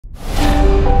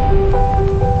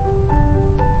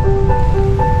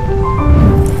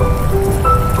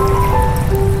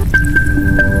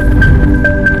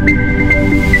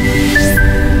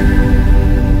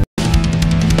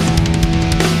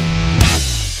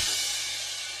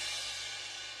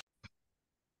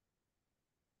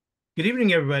Good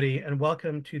evening, everybody, and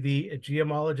welcome to the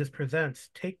Geomologist Presents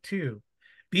Take Two.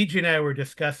 BJ and I were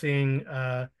discussing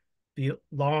the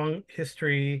long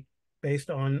history based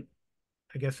on,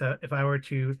 I guess, if I were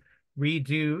to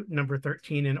redo number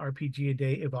 13 in RPG a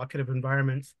Day Evocative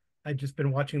Environments, I'd just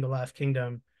been watching The Last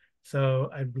Kingdom.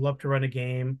 So I'd love to run a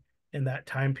game in that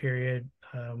time period,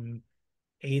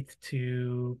 8th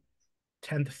to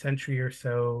 10th century or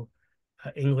so,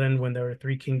 England, when there were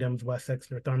three kingdoms: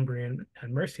 Wessex, Northumbria,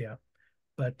 and Mercia.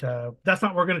 But that's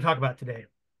not what we're going to talk about today,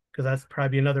 because that's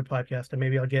probably another podcast. And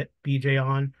maybe I'll get BJ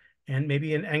on and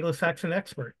maybe an Anglo-Saxon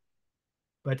expert.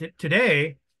 But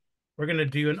today, we're going to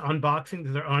do an unboxing.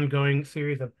 This is our ongoing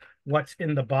series of what's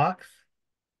in the box.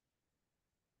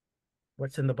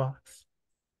 What's in the box?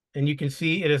 And you can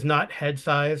see it is not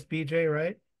head-sized, BJ,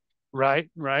 right?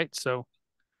 Right. So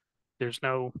there's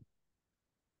no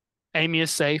Amy is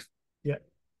safe.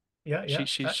 Yeah, yeah.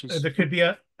 She's There could be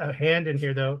a hand in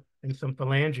here, though, and some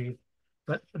phalanges,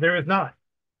 but there is not.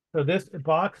 So this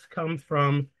box comes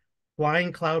from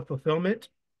Flying Cloud Fulfillment,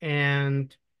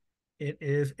 and it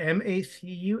is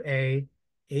Macuahuitl.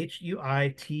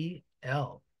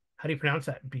 How do you pronounce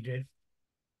that, BJ?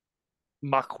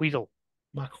 Macuahuitl.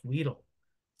 Macuahuitl.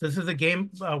 So this is a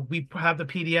game we have the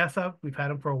PDF of. We've had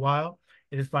them for a while.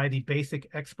 It is by the Basic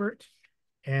Expert,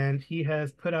 and he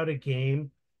has put out a game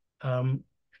um,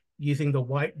 using the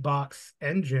Whitebox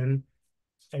engine,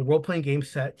 a role-playing game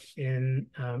set in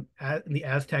the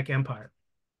Aztec Empire.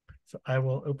 So I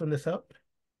will open this up.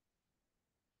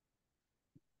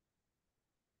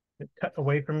 Cut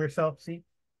away from yourself, see?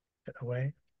 Cut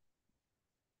away.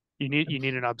 You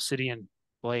need an obsidian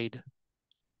blade.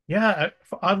 Yeah,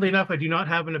 oddly enough, I do not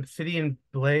have an obsidian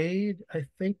blade, I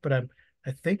think, but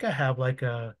I think I have like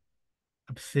a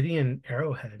obsidian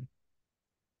arrowhead.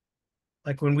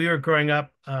 Like when we were growing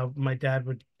up, my dad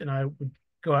would and I would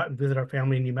go out and visit our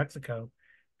family in New Mexico,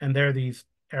 and there are these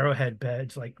arrowhead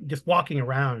beds, like just walking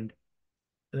around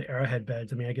the arrowhead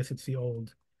beds. I mean, I guess it's the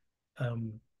old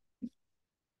um,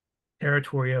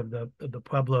 territory of the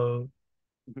Pueblo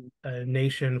Mhm.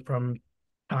 nation from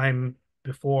time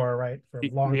before, right? For a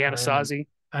long The time, and Anasazi.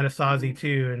 Anasazi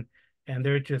too, and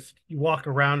they're just you walk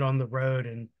around on the road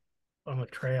and on the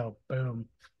trail, boom.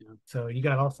 Yeah. So you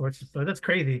got all sorts of stuff. That's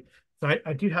crazy. So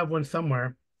I do have one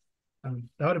somewhere. That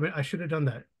would have been I should have done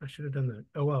that. I should have done that.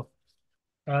 Oh well.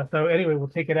 So anyway, we'll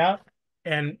take it out.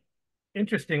 And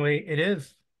interestingly, it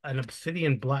is an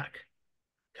obsidian black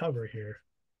cover here,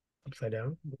 upside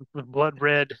down, With blood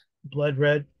red. blood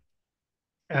red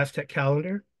Aztec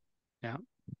calendar. Yeah.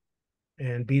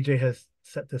 And BJ has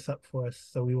set this up for us,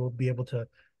 so we will be able to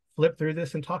flip through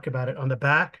this and talk about it. On the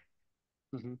back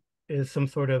hmm is some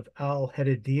sort of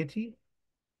owl-headed deity.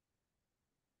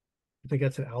 I think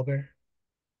that's an owlbear,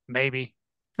 Maybe.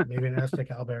 maybe an Aztec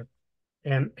owlbear.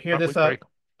 And here But this very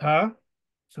cool. huh?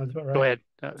 Sounds about Go right.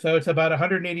 ahead. So it's about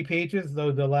 180 pages,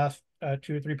 though the last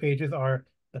two or three pages are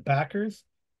the backers,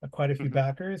 quite a few Mhm.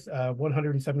 backers.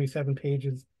 177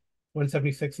 pages,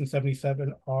 176 and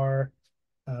 77 are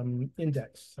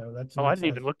index. So that's Oh, I makes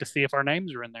didn't us. even look to see if our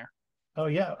names are in there. Oh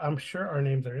yeah, I'm sure our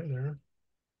names are in there.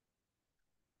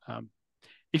 Um,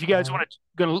 if you guys Um, want to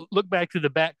go look back through the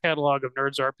back catalog of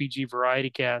Nerds RPG Variety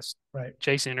Cast, right,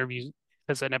 Jason interviews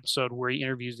has an episode where he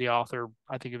interviews the author.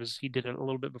 I think he did it a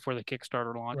little bit before the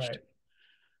Kickstarter launched, right,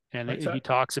 and right. So he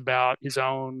talks about his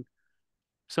own.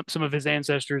 Some of his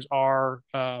ancestors are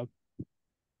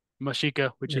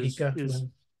Mashika, which is Nahika, is yeah,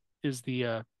 is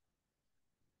the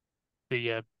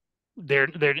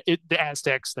the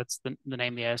Aztecs. That's the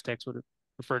name the Aztecs would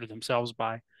refer to themselves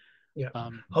by. yeah.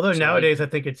 Although So he, nowadays I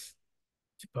think it's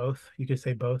both. You could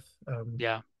say both.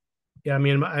 yeah, Yeah, I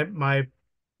mean my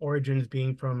origins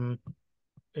being from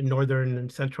in northern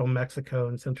and central Mexico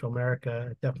and Central America,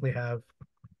 I definitely have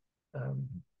um,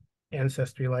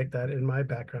 ancestry like that in my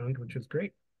background, which is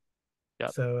great. yeah.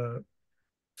 So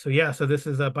yeah, so this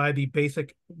is by the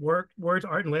basic words,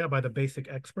 art, and layout by the basic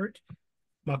expert,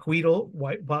 Macuahuitl,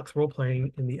 white box role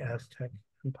playing in the Aztec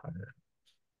Empire.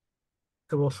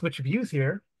 So we'll switch views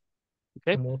here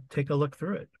Okay, and we'll take a look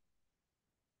through it.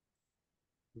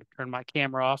 turn my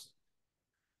camera off.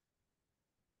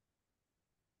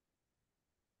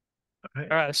 All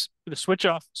right. All right, the switched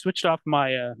off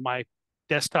my my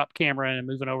desktop camera and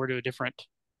moving over to a different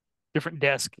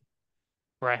desk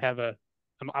where I have a.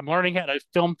 I'm learning how to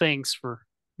film things for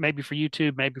maybe for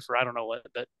YouTube, maybe for I don't know what,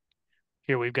 but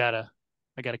here I got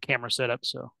a camera set up,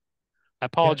 so I Yeah.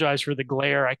 apologize for the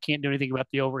glare. I can't do anything about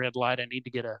the overhead light. I need to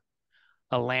get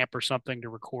a lamp or something to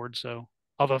record. So,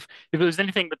 although if it was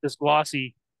anything but this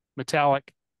glossy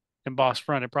metallic embossed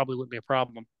front, it probably wouldn't be a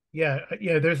problem. yeah.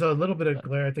 There's a little bit of But,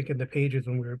 glare, I think, in the pages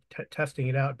when we were testing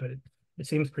it out, but it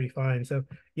seems pretty fine. So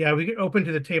yeah, we get open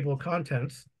to the table of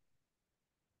contents.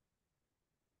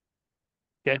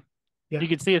 okay, Yeah. you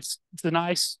can see it's a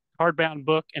nice hardbound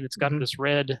book, and it's got Hmm. this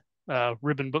red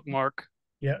ribbon bookmark,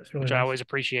 Yeah, it's really which I nice. always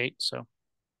appreciate. So,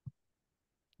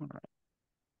 all right.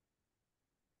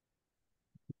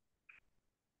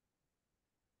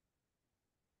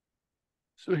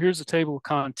 So here's the table of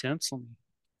contents. Let me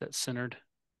get that centered.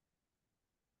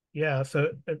 Yeah,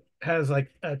 so it has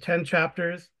like 10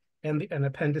 chapters and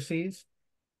appendices,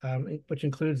 which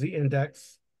includes the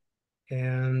index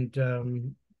and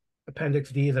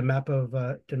Appendix D is a map of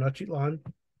Tenochtitlan,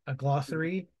 a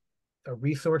glossary,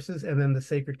 resources, and then the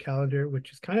sacred calendar,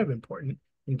 which is kind of important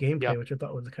in Yeah, gameplay, which I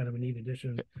thought was a kind of a neat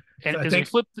addition. So and I think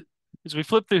as we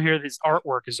flip through here, this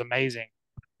artwork is amazing.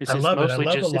 I love it. I love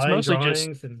the It's line mostly just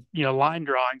drawings and line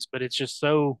drawings, but it's just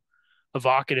so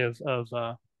evocative of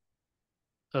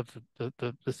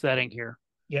the setting here.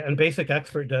 yeah, and Basic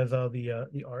Expert does all the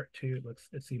art too.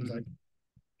 It seems Hmm. like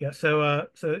yeah. So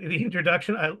the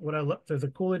introduction, I what I love. There's a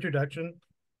cool introduction,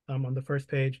 on the first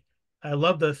page. I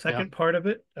love the Yeah. second part of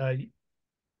it.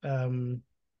 Um,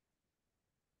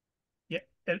 yeah,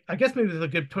 and I guess maybe this is a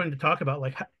good point to talk about.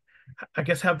 Like, I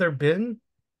guess have there been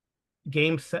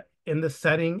games set in this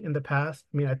setting in the past?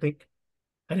 I mean, I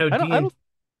know I D and don't I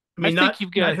I mean think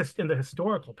you've got in the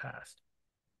historical past.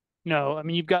 no, I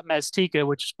mean you've got Maztica,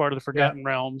 which is part of the Yeah, Forgotten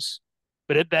Realms,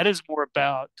 but that is more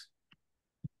about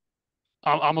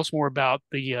almost more about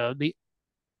the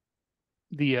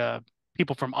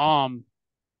people from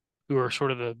who are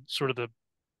sort of the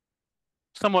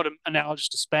somewhat analogous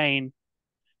to Spain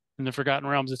in the Forgotten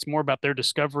Realms. It's more about their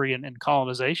discovery and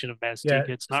colonization of yeah. Maztica.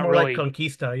 It's It's not more like really,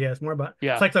 Conquista. Yeah, it's more about it's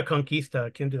yeah, like the Conquista,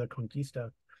 akin to the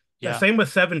Conquista. Yeah, yeah, same with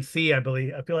 7C, I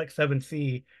believe. I feel like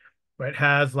 7C, right,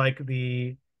 has like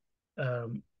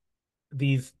um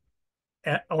these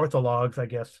orthologs, I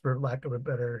guess, for lack of a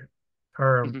better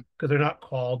term, hmm, because they're not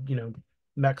called,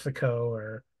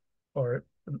 Mexico or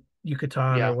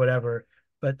Yucatan or yeah, whatever,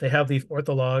 but they have these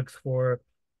orthologs for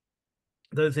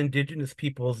those indigenous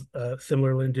peoples,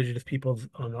 similar indigenous peoples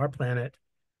on our planet.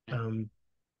 yeah. Um,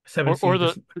 7C Or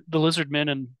just the lizard men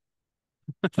and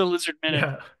the lizard men and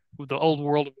yeah, the old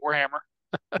world of Warhammer.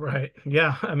 right.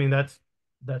 Yeah, I mean that's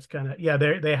kind of yeah,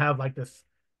 they have like this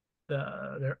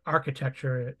their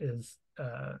architecture is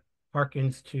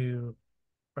harkens to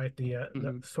right the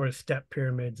Hmm. sort of step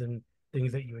pyramids and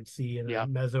things that you would see in a Yeah,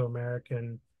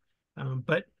 Mesoamerican.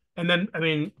 But and then I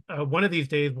mean, one of these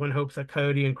days, one hopes that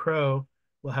Coyote and Crow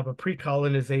will have a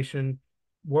pre-colonization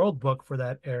world book for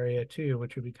that area too,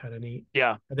 which would be kind of neat.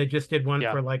 yeah, They just did one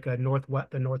yeah. for like the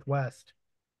Northwest,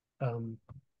 um,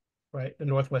 right, the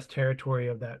Northwest territory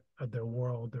of their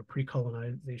world, their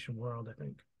pre-colonization world, I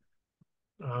think.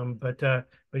 But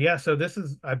yeah, so this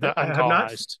is They're I have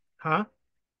not, uncolonized. huh?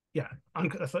 Yeah,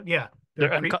 yeah, they're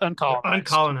Uncolonized.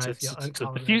 uncolonized. Yeah, It's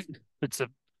a few. uncolonized. It's a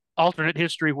alternate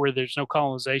history where there's no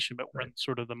colonization, but we're Right. in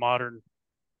sort of the modern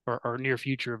or near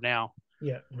future of now.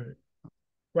 Yeah. Right.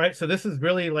 Right. So this is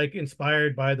really like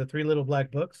inspired by the Three Little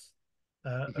Black Books,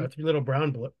 Hmm. or Three Little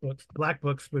Brown books. Black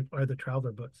books are the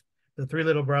Traveler books. The Three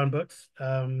Little Brown books.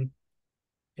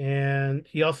 And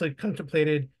he also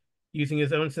contemplated using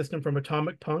his own system from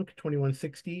Atomic Punk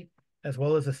 2160, as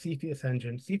well as a Cepheus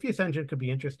engine. Cepheus engine could be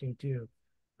interesting too.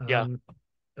 Yeah. Um,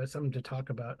 that's something to talk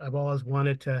about. I've always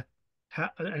wanted to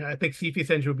have, and I think Cepheus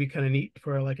engine would be kind of neat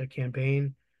for like a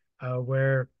campaign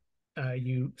where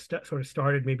you sort of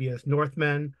started maybe as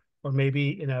Northmen or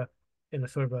maybe in a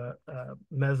sort of a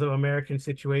Mesoamerican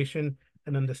situation,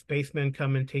 and then the spacemen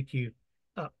come and take you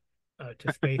up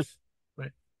to space,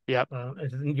 right? Yeah.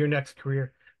 As in your next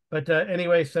career. But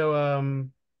anyway, so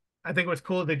I think what's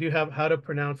cool is they do have how to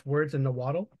pronounce words in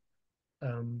Nahuatl,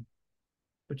 um,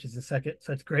 which is the second.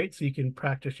 So that's great. So you can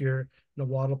practice your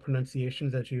Nahuatl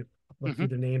pronunciations as you look Hmm. through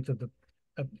the names of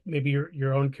maybe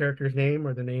your own character's name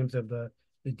or the names of the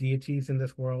deities in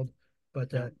this world.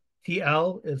 But Yeah.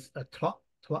 TL is a tlot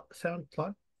sound,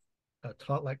 tlot,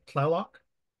 tlot like Tlaloc.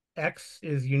 X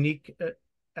is unique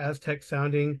Aztec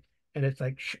sounding, and it's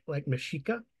like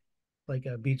Mexica, like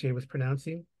BJ was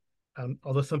pronouncing.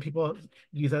 Although some people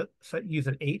use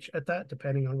an H at that,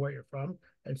 depending on where you're from,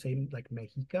 and say like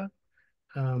Mexica,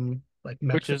 like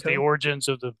Which is the Mexico. origins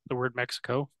of the word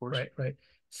Mexico, of course. Right.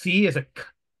 C is a k,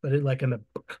 but it like in the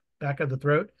back of the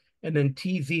throat, and then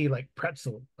TZ like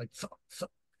pretzel, like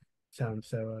sound.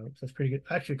 So it's pretty good.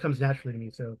 Actually, it comes naturally to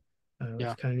me, so it's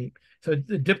Yeah. kind of neat. So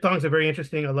the diphthongs are very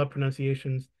interesting. I love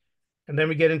pronunciations. And then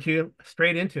we get into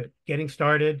straight into it, getting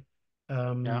started.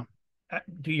 Yeah.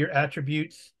 Do your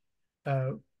attributes.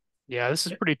 Uh, Yeah, this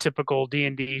is pretty typical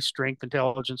D&D: strength,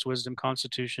 intelligence, wisdom,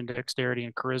 constitution, dexterity,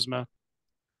 and charisma.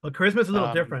 Well, charisma is a little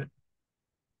Um, different.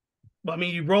 Well, I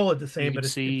mean, you roll it the you same, can but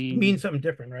it means see, something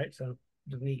different, right? So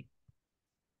it's neat.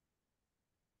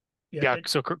 Yeah, yeah,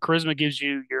 so charisma gives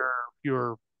you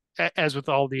your as with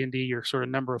all D&D, your sort of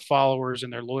number of followers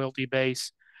and their loyalty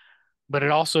base, but it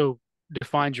also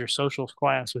defines your social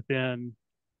class within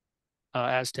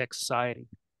Aztec society.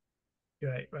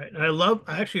 right, right. And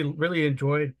I actually really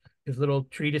enjoyed his little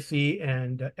treatise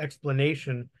and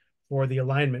explanation for the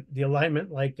alignment. The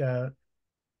alignment, like, uh,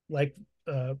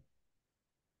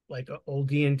 old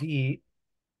D&D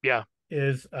Yeah,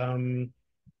 is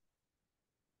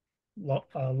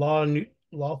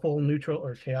lawful, neutral,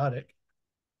 or chaotic.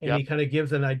 And yep, he kind of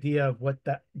gives an idea of what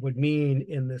that would mean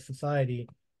in this society,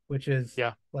 which is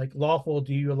yeah, like lawful.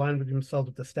 Do you align with yourself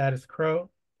with the status quo,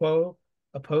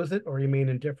 oppose it, or remain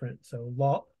indifferent? So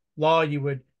law, you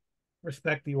would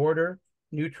respect the order.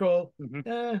 Neutral,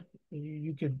 hmm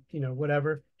you could,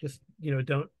 whatever. Just,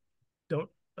 don't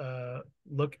uh,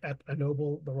 look at a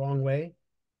noble the wrong way,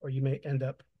 or you may end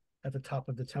up at the top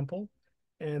of the temple.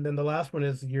 And then the last one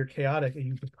is you're chaotic and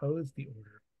you oppose the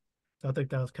order. So I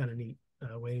think that was kind of neat.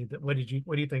 What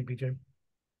do you think, BJ?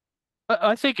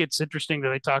 I think it's interesting that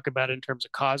they talk about it in terms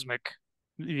of cosmic,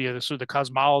 the sort of the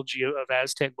cosmology of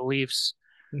Aztec beliefs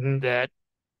Hmm. that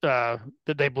that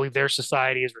they believe their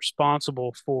society is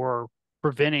responsible for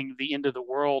preventing the end of the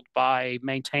world by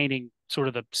maintaining sort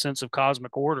of the sense of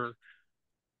cosmic order.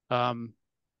 Um,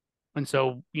 and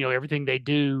so, everything they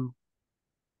do,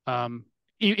 um,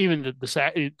 even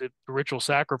the ritual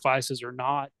sacrifices are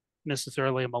not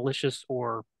necessarily a malicious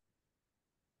or,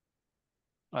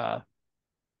 uh,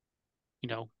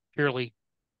 purely,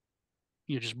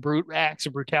 just brute acts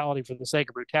of brutality for the sake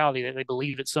of brutality. That they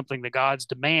believe it's something the gods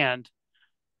demand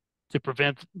to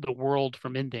prevent the world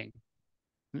from ending.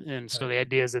 And so Right. the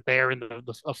idea is that they are in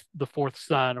the fourth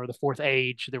sun or the fourth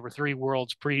age. There were three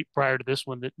worlds prior to this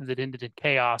one that ended in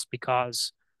chaos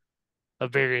because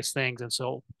of various things. And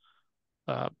so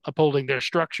upholding their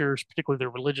structures, particularly their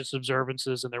religious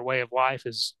observances and their way of life,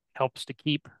 is helps to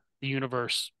keep the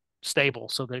universe stable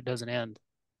so that it doesn't end.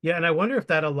 Yeah, and I wonder if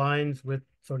that aligns with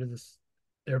sort of this,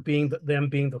 them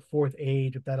being the fourth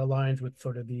age, if that aligns with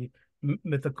sort of the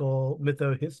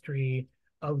mytho history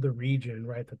of the region,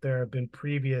 right? That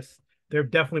there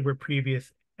definitely were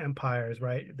previous empires,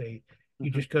 right? You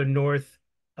Mm-hmm. just go north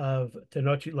of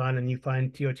Tenochtitlan and you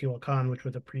find Teotihuacan, which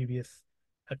was a previous,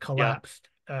 a Yeah. collapsed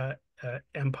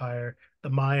empire. The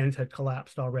Mayans had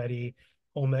collapsed already,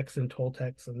 Olmecs and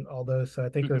Toltecs and all those. So I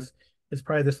think Mm-hmm. it's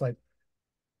probably this like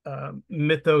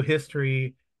mytho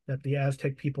history that the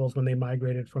Aztec peoples, when they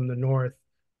migrated from the north,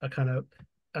 kind of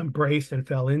embraced and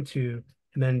fell into,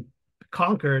 and then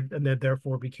conquered, and then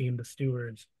therefore became the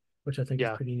stewards, which I think is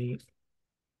Yeah. pretty neat.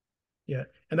 Yeah,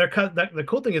 and the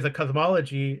cool thing is the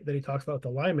cosmology that he talks about, the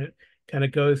alignment, kind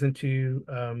of goes into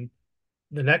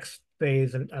the next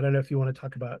phase. And I don't know if you want to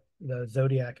talk about the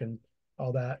Zodiac and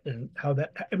all that, and how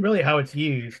that, and really how it's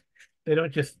used. They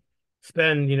don't just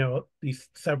spend, these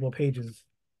several pages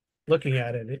looking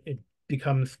at it, it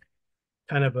becomes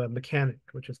kind of a mechanic,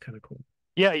 which is kind of cool.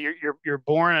 Yeah, you're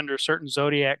born under a certain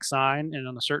zodiac sign and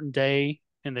on a certain day,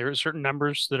 and there are certain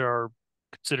numbers that are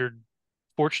considered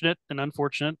fortunate and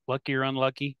unfortunate, lucky or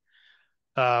unlucky.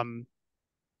 Um,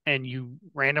 and you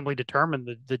randomly determine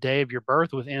the day of your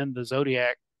birth within the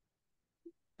zodiac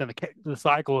and the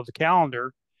cycle of the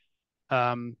calendar.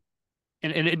 Um,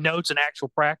 and it notes an actual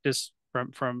practice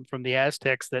from the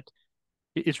Aztecs that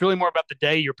it's really more about the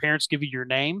day your parents give you your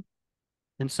name,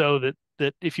 and so that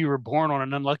if you were born on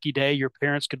an unlucky day, your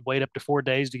parents could wait up to 4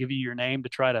 days to give you your name to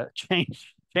try to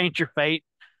change your fate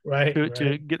Right, to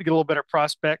right. get a little better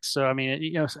prospects. So I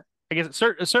mean, I guess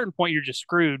at a certain point you're just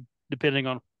screwed depending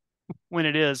on when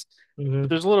it is, but Hmm.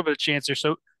 there's a little bit of chance there.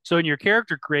 So in your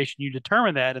character creation, you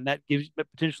determine that, and that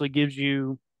potentially gives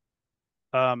you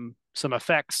some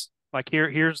effects. Like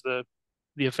here's the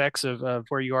effects of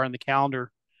where you are in the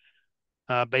calendar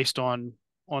based on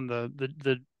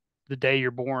the day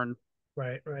you're born.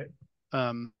 Right, right.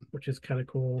 Um, Which is kind of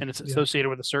cool. and it's Yeah, associated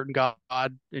with a certain god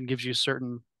and gives you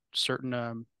certain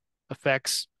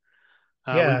effects.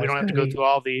 We yeah, don't it's have kind to of go neat. through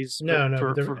all these, but No,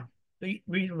 no, but for we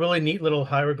really neat little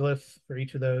hieroglyphs for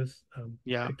each of those,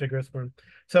 yeah, pictographs for them.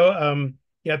 So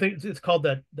yeah, I think it's called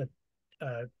the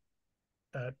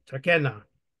uh Takena,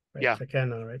 right? yeah,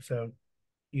 Takena, right? So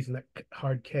using that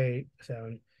hard K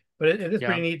sound. But it is yeah.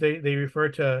 pretty neat. They refer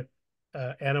to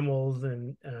animals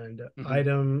and hmm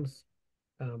items,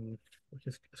 which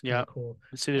is kind Yeah. of cool.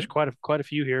 See, there's And quite a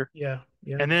few here, yeah,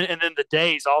 yeah, and then the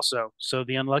days also. So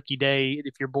the unlucky day,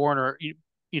 if you're born or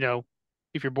you know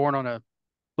if you're born on a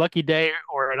lucky day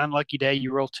or an unlucky day,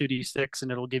 you roll 2d6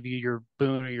 and it'll give you your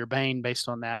boon or your bane based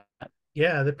on that.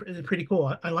 Yeah, they're pretty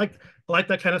cool. I like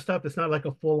that kind of stuff. It's not like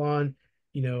a full on,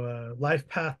 life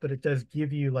path, but it does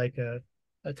give you like a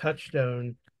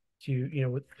touchstone to,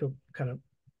 to kind of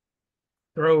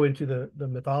throw into the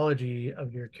mythology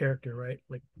of your character, right?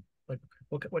 Like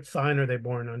what sign are they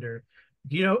born under?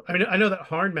 Do you know? I mean, I know that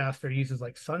Hardmaster uses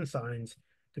like sun signs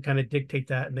to kind of dictate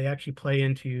that, and they actually play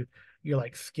into your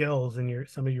like skills and your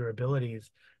some of your abilities.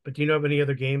 But do you know of any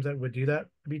other games that would do that,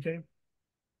 BJ?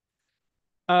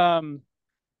 Um,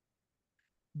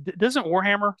 doesn't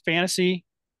Warhammer Fantasy,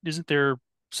 isn't there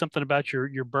something about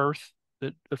your birth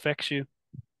that affects you?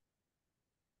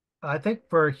 I think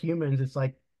for humans, it's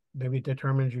like maybe it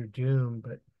determines your doom,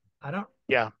 but I don't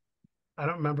Yeah, I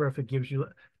don't remember if it gives you.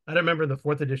 I don't remember the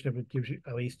fourth edition if it gives you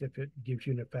at least if it gives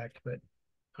you an effect, but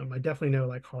I definitely know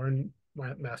like Harn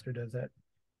Master does that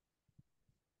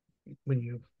when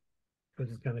you which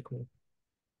is kind of cool.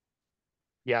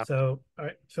 yeah, So all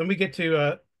right, so when we get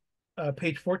to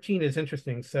page 14 is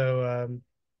interesting. So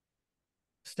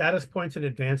status points and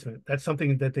advancement. That's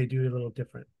something that they do a little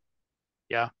different.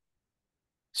 yeah.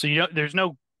 So you don't, there's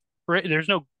no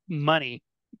money.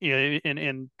 You know,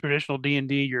 in traditional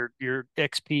D&D, your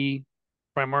XP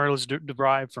primarily is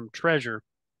derived from treasure.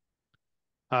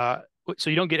 Uh, so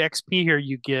you don't get XP here,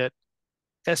 you get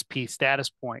SP status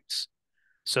points.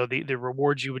 So the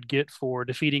rewards you would get for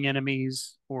defeating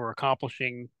enemies or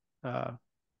accomplishing uh,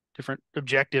 different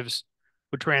objectives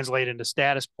would translate into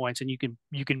status points, and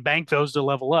you can bank those to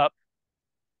level up,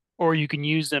 or you can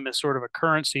use them as sort of a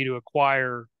currency to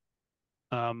acquire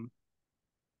um,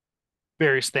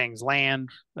 various things, land,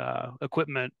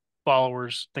 equipment,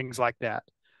 followers, things like that.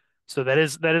 So that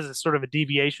is a sort of a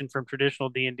deviation from traditional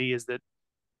D&D, is that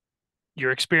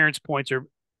your experience points are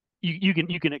you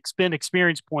can expend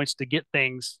experience points to get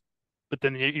things, but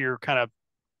then you're kind of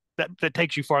that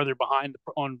takes you farther behind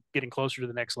on getting closer to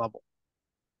the next level.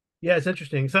 Yeah, it's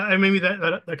interesting. So I maybe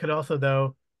that could also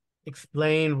though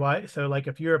explain why. So like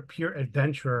if you're a pure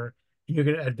adventurer, you're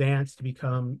going to advance to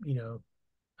become,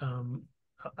 um,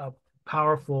 a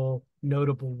powerful,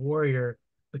 notable warrior,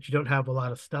 but you don't have a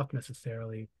lot of stuff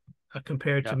necessarily,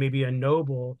 compared to Yeah, maybe a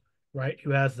noble, right?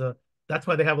 Who has the that's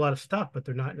why they have a lot of stuff, but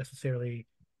they're not necessarily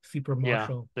super yeah.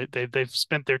 martial. They've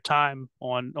spent their time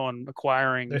on They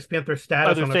acquiring spent their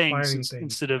status other on things acquiring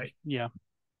things, instead of right? yeah.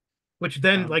 Which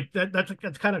then Um, like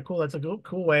that's kind of cool. That's a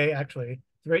cool way actually.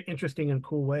 It's a very interesting and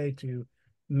cool way to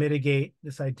mitigate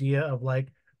this idea of like,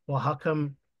 well, how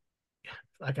come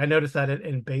like I noticed that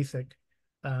in basic,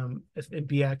 in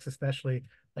BX especially,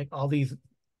 like all these,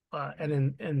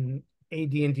 and in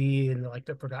AD&D and like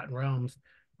the Forgotten Realms,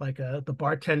 like the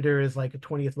bartender is like a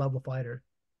 20th level fighter,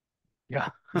 yeah,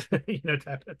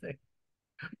 type of thing.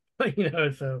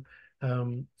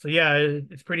 So yeah,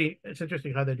 it's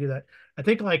interesting how they do that. I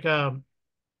think like um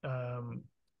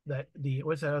that the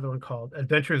what's that other one called?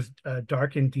 Adventures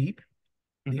Dark and Deep,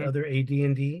 the hmm other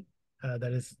AD&D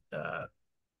that is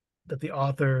that the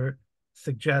author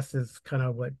suggests is kind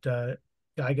of what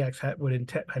Gygax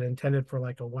had intended for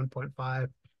like a 1.5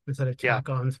 instead of yeah,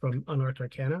 tack-ons from Unearthed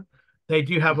Arcana. They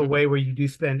do have a hmm way where you do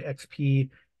spend XP,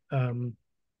 um,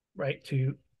 right,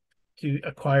 to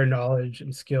acquire knowledge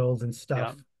and skills and yeah.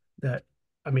 stuff that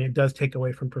I mean it does take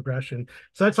away from progression.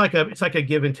 So it's like a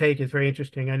give and take. It's very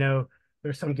interesting. I know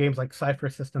there's some games like Cypher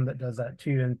System that does that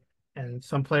too, and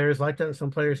some players like that and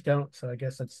some players don't. So I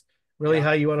guess that's really Yeah.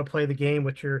 how you want to play the game,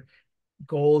 what your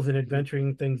goals and Mhm.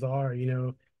 adventuring things are,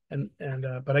 and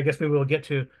but I guess maybe we'll get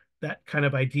to that kind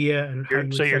of idea and how Your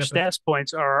you so would your set up a stats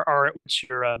points are at which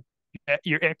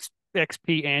your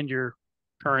XP and your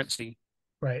currency.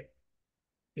 right.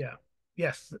 Yeah.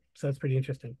 Yes. So that's pretty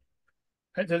interesting.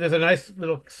 Right, so there's a nice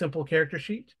little simple character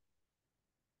sheet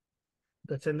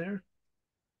that's in there.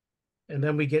 And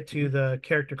then we get to Mhm. the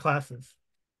character classes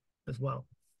as well.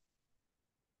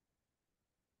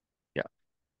 Yeah.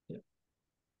 Yeah.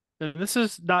 And this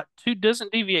is not too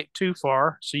doesn't deviate too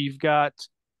far. So you've got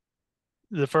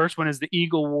the first one is the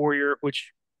Eagle Warrior,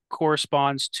 which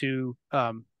corresponds to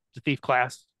the thief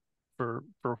class for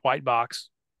Whitebox.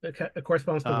 It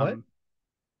corresponds to what? Um,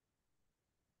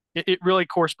 it really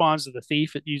corresponds to the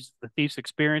thief. It uses the thief's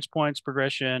experience points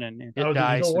progression and hit Oh, the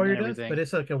Eagle dice and Warrior does, but everything.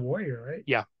 it's like a warrior, right?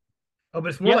 Yeah, Oh, but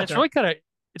it's more yeah. like It's a really kind of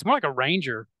it's more like a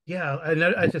ranger. yeah. I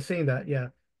know. I was just seeing that. Yeah,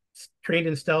 trained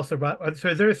in stealth. So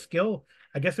is there a skill?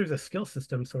 I guess there's a skill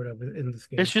system sort of in this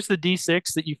It's game. just the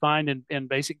D6 that you find in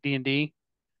basic D&D.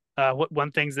 What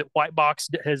one things that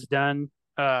Whitebox has done,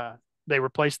 they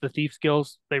replaced the thief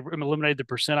skills. They eliminated the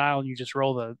percentile, and you just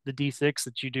roll the D6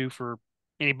 that you do for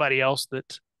anybody else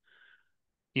that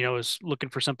is looking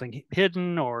for something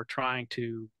hidden or trying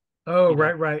to, Oh,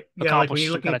 right, right. Yeah, like when accomplish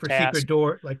you're some kind looking of for secret task.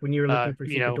 door, like when you're Uh, looking for you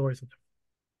secret know, doors.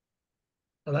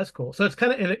 Oh, that's cool. So it's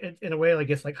kind of in a way, I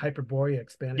guess, like Hyperborea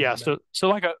expanded yeah. on that. So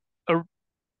like a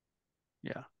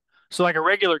yeah. So like a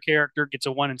regular character gets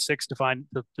a 1 in 6 to find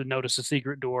to notice a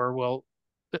secret door. Well,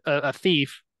 a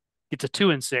thief gets a 2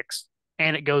 in 6,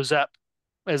 and it goes up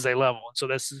as they level. And so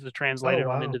this is Oh, translated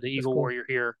on into wow, the that's Eagle cool. Warrior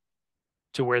here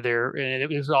to where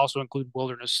and it also include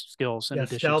wilderness skills in Yeah,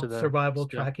 addition to stealth, the survival,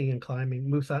 skill. tracking, and climbing,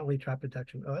 move silently, trap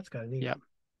detection. Oh, that's kind of neat. Yeah.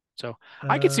 So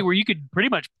I could see Uh, where you could pretty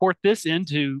much port this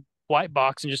into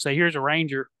Whitebox and just say, here's a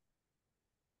ranger,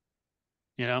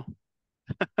 you know,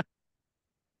 uh,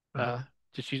 uh-huh.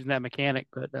 just using that mechanic.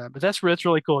 But that's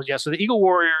really cool. Yeah. So the Eagle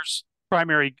Warrior's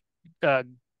primary uh,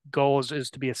 goal is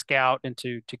to be a scout and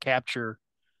to capture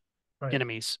Right,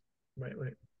 enemies. right,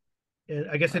 right. And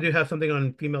I guess I Um, do have something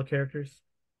on female characters.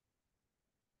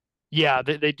 yeah,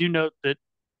 they do note that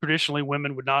traditionally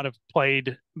women would not have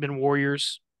been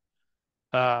warriors.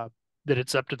 Uh, that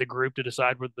it's up to the group to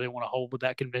decide whether they want to hold with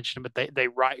that convention. But they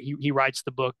write he writes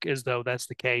the book as though that's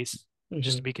the case,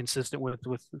 just to Hmm. be consistent with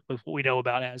what we know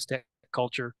about Aztec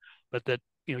culture. But that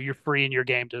you're free in your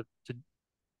game to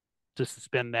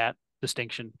suspend that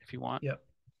distinction if you want. Yep.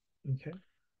 Okay.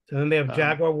 So then they have Um,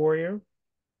 Jaguar Warrior, and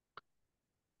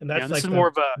yeah, that's and this like is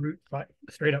more the of a brute fight,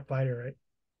 straight up fighter, right?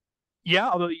 yeah,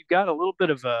 although you've got a little bit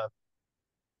of a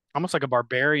almost like a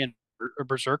barbarian or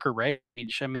berserker rage.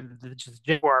 I mean, the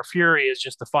Jaguar Fury is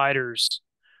just the fighter's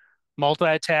multi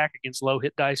attack against low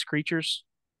hit dice creatures.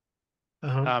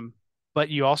 Uh-huh. Um, but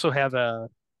you also have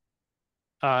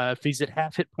if he's at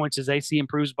half hit points, his AC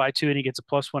improves by 2, and he gets a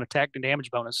 +1 attack and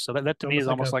damage bonus. So that to me Almost is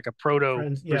like almost a like a proto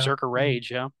friends. Yeah. berserker Hmm.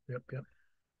 rage. Yeah. Yep, yep.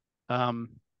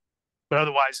 Um, but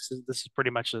otherwise, this is pretty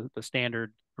much the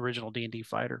standard original D&D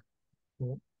fighter.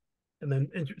 Cool. And then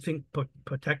interesting,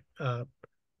 protect,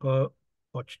 po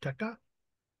Pochteka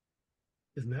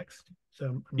is next.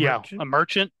 So Yeah, merchant. a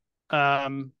merchant.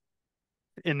 Um,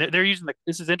 and they're using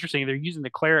this is interesting. They're using the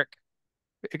cleric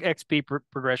XP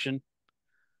progression.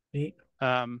 Neat.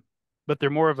 Um, but they're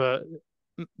more of a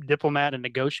diplomat and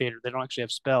negotiator. They don't actually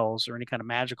have spells or any kind of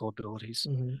magical abilities.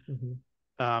 Hmm. Hmm.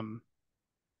 Um,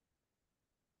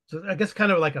 So I guess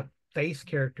kind of like a face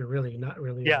character, really, not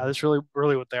really. yeah, that's really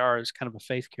what they are is kind of a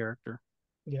faith character.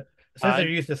 Yeah. It says they're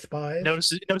And used as spies.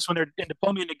 notice when they're in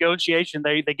diplomacy and negotiation,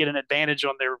 they get an advantage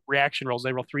on their reaction rolls.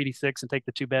 They roll 3d6 and take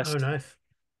the two Oh, best nice.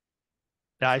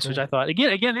 That's dice, which cool. I thought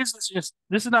again this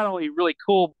is not only really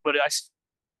cool, but I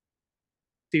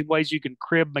see ways you can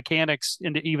crib mechanics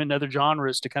into even other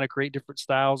genres to kind of create different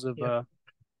styles Yep.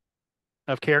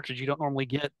 of characters you don't normally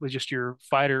get with just your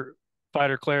fighter,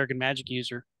 cleric, and magic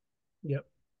user. Yep.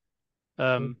 Cool.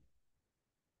 Um,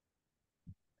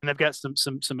 and they've got some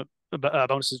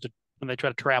bonuses to when they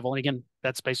try to travel. And again,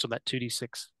 that's based on that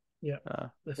 2d6 Yep.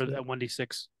 This or is that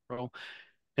 1d6 roll.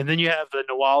 And then you have the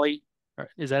Nahualli.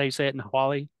 Is that how you say it?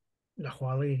 Nahualli?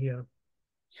 Nahualli. Yeah.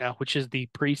 Yeah, which is the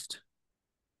priest.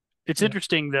 It's Yeah.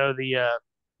 interesting though.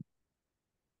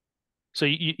 So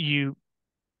you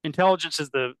intelligence is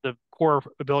the core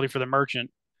ability for the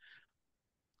merchant,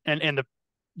 and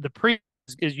the priest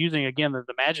is using again the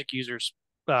magic users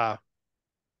uh,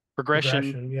 progression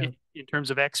Progression. Yeah. in terms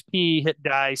of XP, hit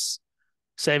dice,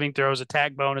 saving throws,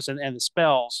 attack bonus, and the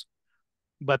spells.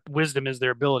 But wisdom is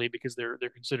their ability because they're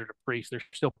considered a priest. They're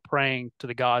still praying to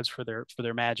the gods for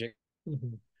their magic.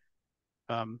 Hmm.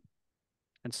 Um,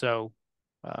 and so,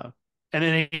 uh, and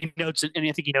then he notes, and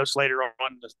I think he notes later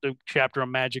on the chapter on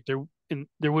magic,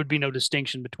 there would be no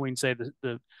distinction between, say,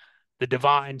 the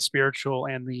divine, spiritual,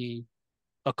 and the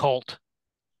occult,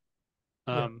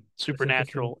 Yeah. That's interesting.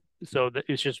 supernatural. So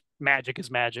it's just magic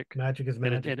is magic, Magic is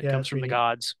magic. and it Yeah. comes That's from the neat.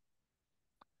 gods.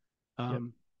 Yep.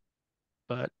 Um,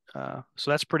 but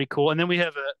so that's pretty cool. And then we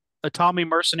have a Otomi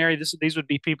Mercenary. These would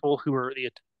be people who are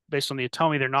based on the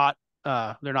Otomi. They're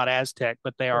not Aztec,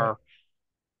 but they Right. are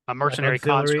Like mercenary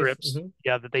auxiliaries. conscripts. Hmm.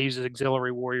 Yeah, that they use as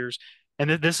auxiliary warriors. And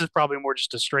this is probably more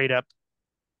just a straight up,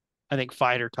 I think,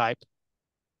 fighter type.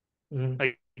 Hmm.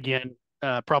 Again,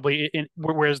 probably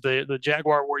whereas the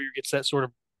Jaguar Warrior gets that sort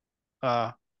of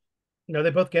uh, No, they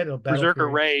both get a battle Berserker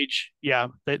fury. Rage. Yeah,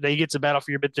 they gets a battle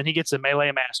fury, but then he gets a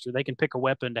melee master. They can pick a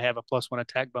weapon to have a +1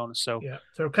 attack bonus. So Yeah.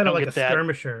 So kind they of don't like a get that.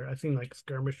 skirmisher. I've seen like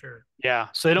skirmisher Yeah,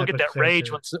 so they don't type get of that rage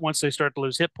character. once they start to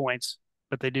lose hit points,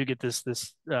 but they do get this thing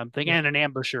Yep. and an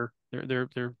ambusher. They're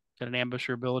got an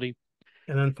ambusher ability.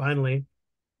 And then finally,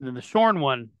 And then the Shorn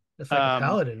One, it's like a um,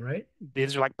 paladin, right?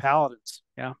 these are like paladins.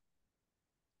 Yeah.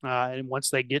 And once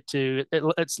they get to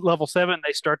it's level 7,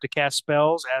 they start to cast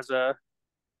spells as a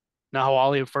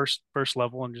Nahualli of first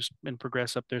level and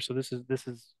progress up there. So this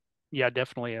is yeah,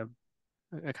 definitely a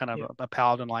kind of Yeah, a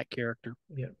paladin-like character.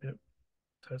 yeah, yeah.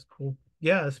 That's cool.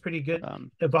 Yeah, it's pretty good.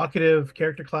 Um, Evocative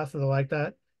character classes. I like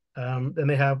that. Then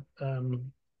they have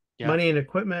yeah, money and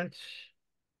equipment.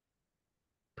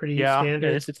 Pretty yeah,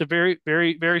 standard. it's a very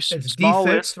It's small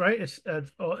D6, list. right? It's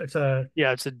a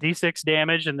Yeah, it's a D6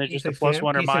 damage, and there's just a D6 plus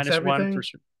one or D6 minus one for. everything.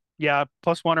 Yeah,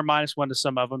 plus one or minus one to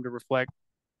some of them to reflect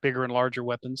bigger and larger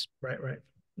weapons. Right, right.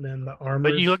 And then the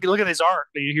But you armors. look at this art.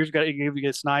 Here's got give you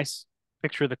this nice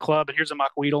picture of the club, and here's a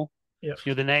Macuahuitl. Yep.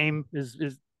 The name is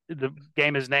the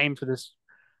game is named for this.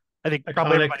 I think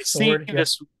probably Iconic everybody's seen sword. Yep.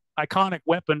 this iconic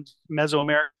weapon,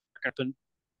 Mesoamerican.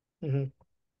 Hmm.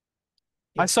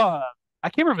 I Yep. saw, I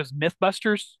can't remember if it was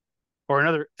MythBusters or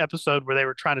another episode where they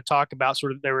were trying to talk about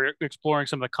sort of they were exploring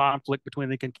some of the conflict between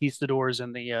the conquistadors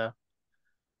and the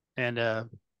and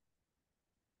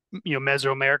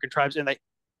Mesoamerican tribes, and they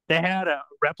had a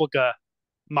replica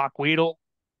Macuahuitl,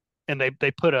 and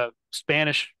they put a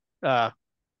Spanish uh,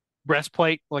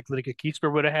 breastplate like the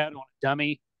conquistador would have had on a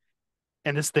dummy,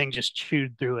 and this thing just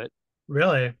chewed through it.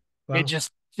 Really? It Wow.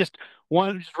 just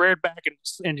one just reared back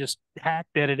and just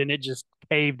hacked at it, and it just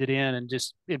caved it in and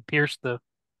just it pierced the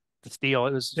steel.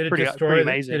 It was Did it pretty destroy did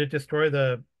amazing. it destroy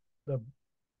the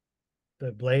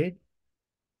the blade?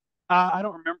 I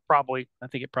don't remember. Probably, I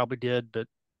think it probably did, But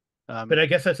um, I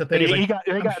guess that's the but thing is like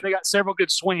I'm sure. they got several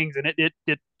good swings, and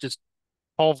it just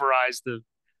pulverized the.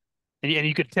 And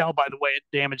you could tell by the way it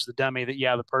damaged the dummy that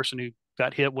yeah, the person who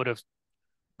got hit would have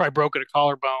probably broken a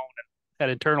collarbone and had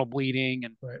internal bleeding,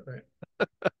 and Right, right.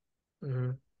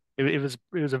 Hmm. it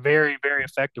was a very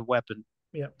effective weapon.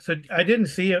 Yeah. So I didn't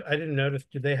see it. I didn't notice.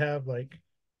 Do they have like?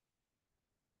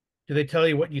 Do they tell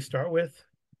you what you start with?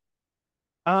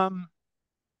 Um,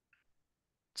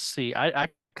 let's see, I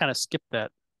kind of skipped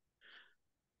that.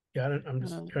 Yeah, I'm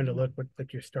just trying to Uh, look what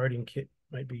like your starting kit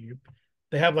might be.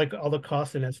 They have like all the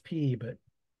costs in SP, but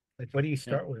like what do you yeah.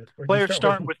 start with? Or do you Players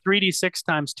start with? start with 3d6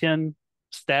 times 10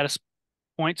 status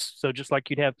points. So just like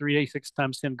you'd have 3d6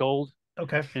 times 10 gold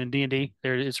Okay, in D&D,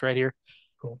 there it is right here.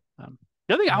 cool. Um,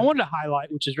 the other thing I Yeah. wanted to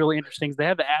highlight, which is really interesting, is they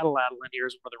have the Atlatl in here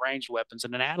as one of the ranged weapons.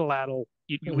 And an Atlatl,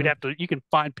 you would Hmm. have to, you can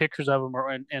find pictures of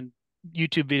them and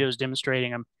YouTube videos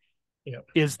demonstrating them. Yeah.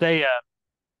 Is they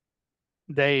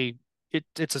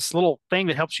it's this little thing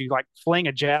that helps you like fling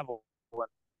a javelin.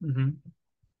 Hmm.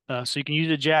 So you can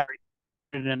use a javelin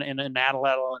in an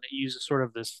Atlatl, and it uses sort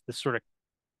of this sort of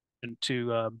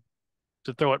to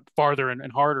throw it farther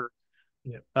and harder.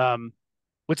 Yeah.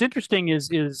 What's interesting and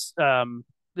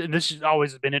this has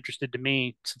always been interested to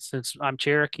me since I'm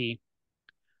Cherokee.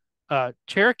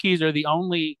 Cherokees are the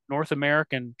only North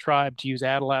American tribe to use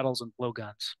atlatls and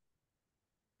blowguns.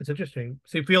 It's interesting.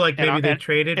 So you feel like And maybe our they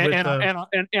traded with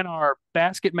the. and our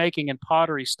basket making and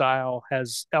pottery style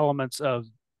has elements of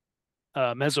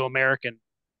Mesoamerican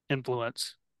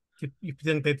influence. You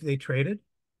think they traded?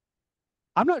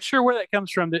 I'm not sure where that comes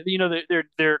from. That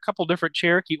there are a couple different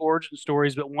Cherokee origin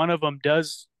stories, but one of them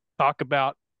does talk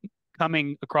about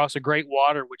coming across a great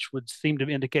water, which would seem to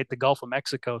indicate the Gulf of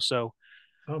Mexico. So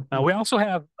Oh, hmm. we also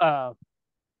have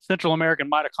Central American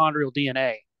mitochondrial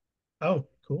DNA. Oh,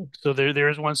 cool. So there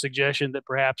is one suggestion that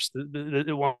perhaps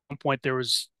at one point there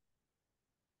was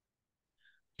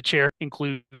the chair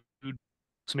include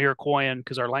some Iroquoian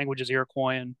because our language is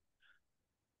Iroquoian.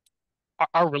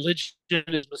 Our religion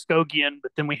is Muskogean,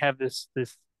 but then we have this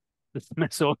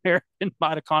Mesoamerican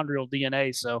mitochondrial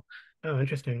DNA. So Oh,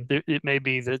 interesting. it may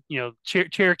be that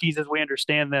Cherokees, as we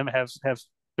understand them, have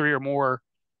three or more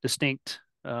distinct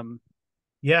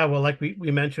Yeah, well, like we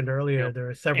mentioned you earlier, know there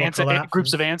are several groups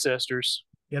of collapses. ancestors.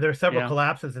 Yeah, there are several Yeah,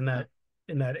 collapses yeah,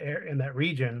 in that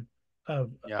region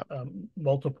of yeah,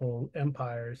 multiple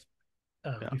empires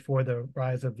yeah. before the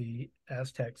rise of the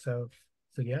Aztecs. So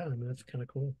yeah, I mean that's kind of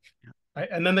cool. Yeah.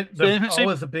 And then So,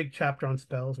 always a big chapter on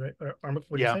spells, right? Or armor.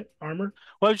 What do you yeah. say? Armor?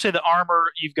 Well, I would say the armor.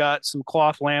 You've got some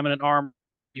cloth laminate armor.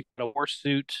 You've got a horse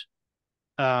suit,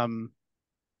 um,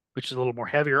 which is a little more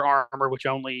heavier armor, which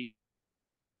only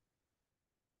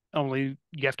you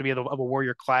have to be of a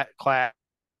warrior class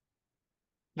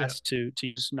Yeah. to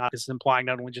use. Not is implying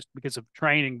not only just because of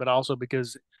training, but also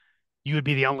because you would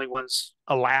be the only ones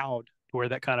allowed to wear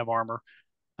that kind of armor.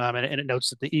 And it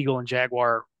notes that the eagle and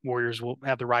jaguar warriors will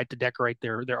have the right to decorate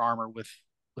their armor with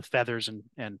feathers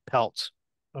and pelts.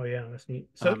 Oh yeah, that's neat.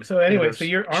 So And anyway, so there's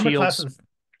your armor class shields. is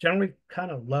generally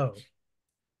kind of low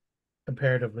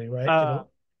comparatively, right? They Uh,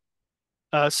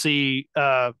 don't. see,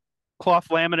 cloth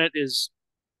laminate is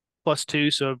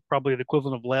 +2, so probably the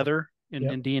equivalent of leather Yep.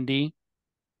 in D&D.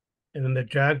 And then the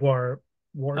Jaguar.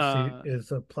 war suit Uh,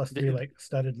 is a plus three, the, like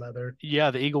studded leather.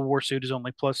 yeah, the Eagle Warsuit is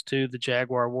only +2. The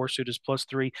Jaguar Warsuit is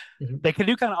 +3. Mhm. They can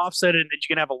do kind of offset it, and that you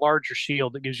can have a larger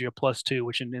shield that gives you a +2,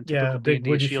 which in Yeah, a typical big D&D,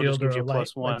 a wooden shield just shield or gives a you a light,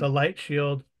 plus like the one. light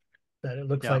shield that it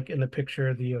looks Yeah, like in the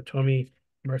picture the Otomi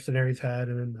mercenaries had,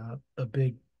 and then a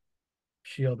big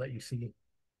shield that you see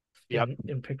yep,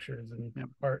 in pictures and yep,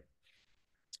 art.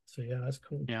 So yeah, that's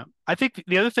cool. yeah. I think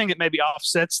the other thing that maybe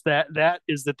offsets that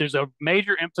is that there's a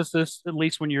major emphasis, at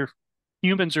least when your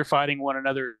humans are fighting one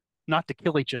another, not to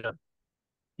kill each other.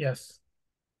 Yes.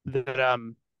 That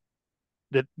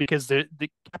that because the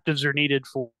captives are needed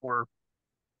for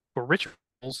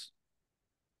rituals.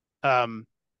 Um,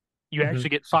 you Hmm. actually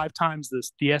get 5 times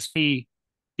the SP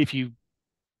if you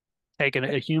take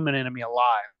a human enemy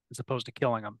alive as opposed to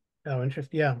killing them. Oh,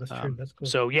 interesting. Yeah, that's true. That's cool.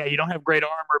 So yeah, you don't have great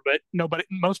armor, but nobody,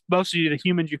 most of you, the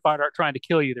humans you fight aren't trying to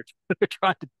kill you. They're, they're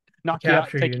trying to To knock you out and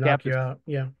capture take you, you knock you captive. out.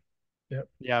 Yeah. Yep.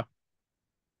 Yeah.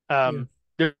 Yeah.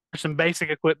 There's some basic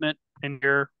equipment in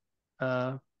here,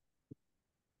 uh,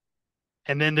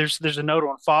 and then there's a note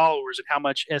on followers and how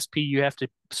much SP you have to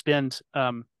spend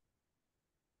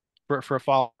for a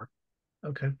follower.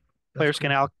 Okay. That's Players can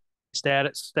cool. allocate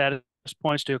status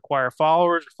points to acquire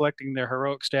followers, reflecting their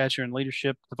heroic stature and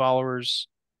leadership. The followers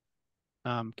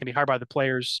can be hired by the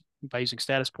players by using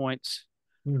status points.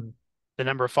 Hmm. The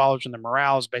number of followers and the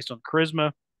morale is based on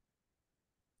charisma.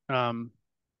 Um,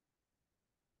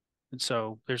 and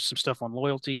so there's some stuff on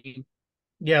loyalty.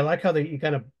 Yeah, I like how he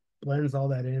kind of blends all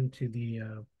that into the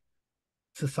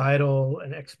societal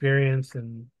and experience,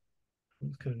 and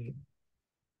it's kind of neat.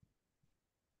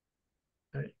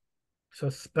 Right. So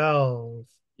spells.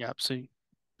 Yeah. See.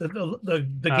 The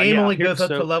game Yeah. only Here. goes up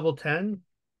to So. level 10.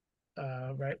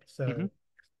 Right. Mhm. So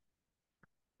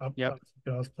Yep. I'll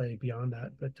can always play beyond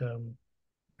that. But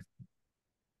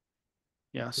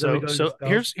Yeah. then we So go into so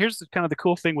spells. here's kind of the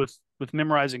cool thing with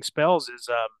memorizing spells is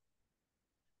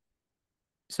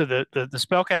so the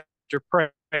spellcaster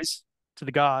prays to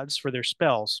the gods for their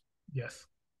spells. Yes.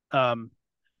 Um,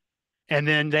 and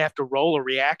then they have to roll a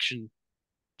reaction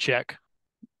check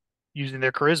using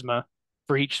their charisma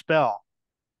for each spell.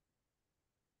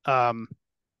 Um,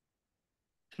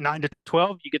 9 to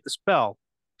 12, you get the spell.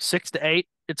 6 to 8,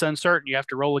 it's uncertain. You have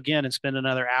to roll again and spend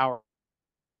another hour.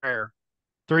 Prayer.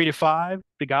 3 to 5,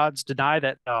 the gods deny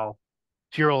that spell.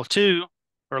 If you roll a 2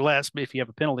 or less, if you have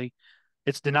a penalty,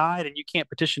 it's denied and you can't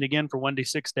petition again for 1 to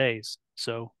 6 days.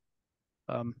 So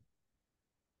um,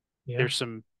 Yeah. there's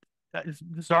some, this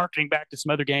is harkening back to some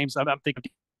other games. I'm thinking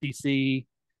DC,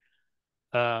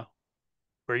 uh,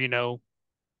 where,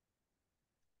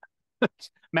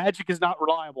 magic is not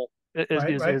reliable, is, Right.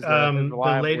 is, Right. is uh, as The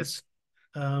reliable latest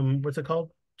as what's it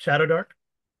called? Shadow Dark.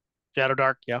 Shadow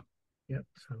Dark. Yeah. Yep.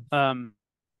 So Um,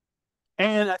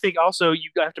 and I think also you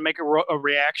have to make a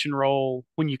reaction roll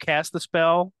when you cast the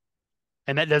spell,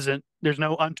 and there's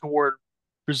no untoward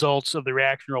results of the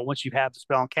reaction roll once you have the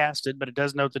spell and cast it. But it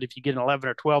does note that if you get an 11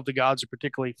 or 12, the gods are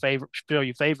particularly feel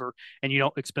you favor, and you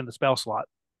don't expend the spell slot.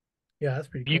 yeah, that's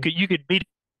pretty You cool. could beat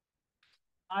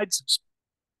some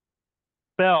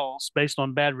spells based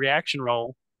on bad reaction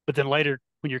roll, but then later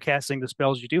when you're casting the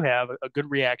spells you do have, a good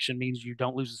reaction means you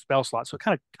don't lose the spell slot. So it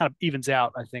kind of evens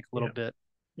out, I think, a little Yeah. bit.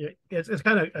 Yeah. It's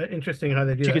kind of interesting how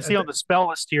they do But you can that. see on the spell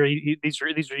list here, these are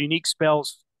unique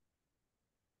spells.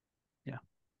 Yeah.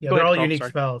 Yeah, Go they're ahead, all Carl. unique Sorry.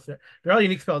 spells. They're all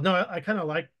unique spells. No, I kind of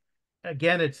like,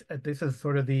 again, it's this is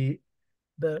sort of the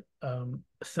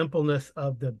simpleness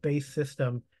of the base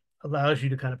system allows you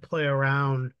to kind of play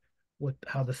around with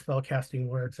how the spell casting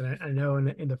works. And I know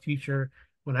in the future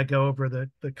when I go over the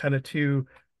kind of two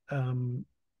um,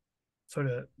 sort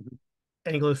of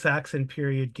Anglo-Saxon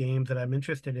period games that I'm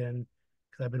interested in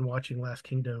because I've been watching Last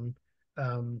Kingdom.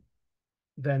 Um,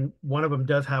 then one of them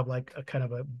does have like a kind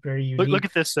of a very Look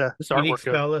at this unique artwork of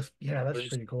spell list. Yeah, that's just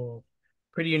pretty cool.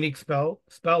 Pretty unique spell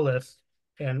list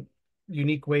and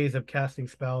unique ways of casting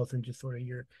spells and just sort of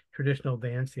your traditional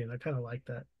Vancian. I kind of like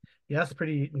that. Yeah, that's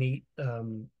pretty neat.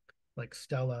 Like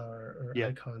Stella or yeah.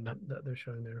 icon that they're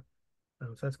showing there.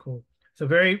 So that's cool. So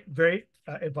very, very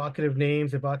evocative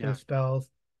names, evocative Yeah. spells.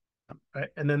 Right?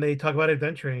 And then they talk about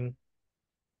adventuring.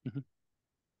 Mhm.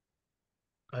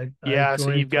 I Yeah, so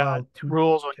joined you've got two.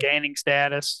 rules on Okay. gaining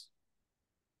status.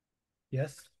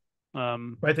 Yes.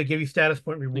 Um, Right. They give you status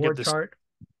point you get reward this, chart.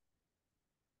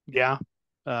 yeah.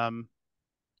 Um,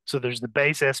 so there's the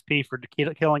base SP for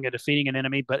killing or defeating an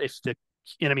enemy, but if the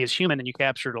enemy is human and you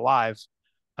capture it alive,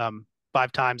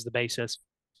 5 times the base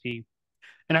SP.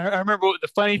 And I remember the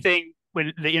funny thing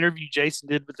when the interview Jason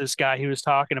did with this guy, he was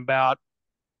talking about,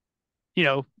 you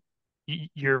know,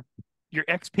 your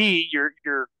XP, your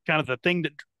kind of the thing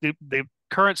that the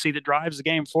currency that drives the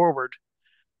game forward.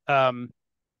 um,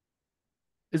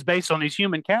 is based on these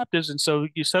human captives, and so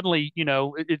you suddenly,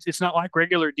 it's not like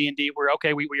regular D&D where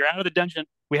okay, we're out of the dungeon,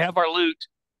 we have our loot.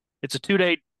 It's a 2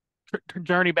 day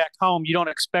journey back home. You don't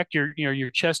expect your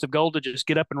chest of gold to just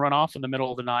get up and run off in the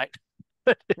middle of the night.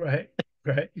 Right.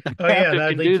 Right. A Oh yeah, captive that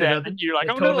can leads do to that, another. and you're like,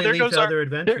 It oh no, totally leads to other there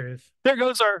adventures. there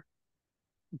goes our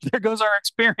there goes our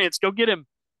experience. Go get him.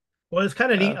 Well, it's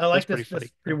kind of neat. I That's like pretty this funny.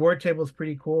 reward table is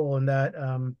pretty cool in that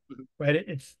Mhm. right,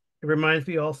 it reminds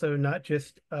me also not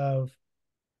just of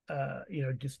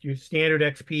just your standard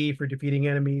XP for defeating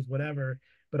enemies, whatever,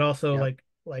 but also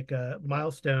Yep.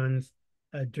 milestones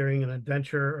during an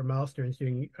adventure or milestones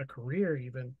during a career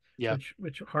even, Yep.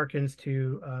 which harkens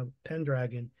to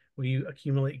Pendragon, where you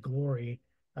accumulate glory.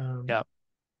 Um, Yep.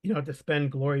 you don't have to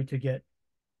spend glory to get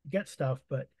stuff,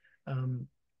 um,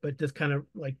 but just kind of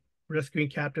like rescuing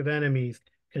captive enemies,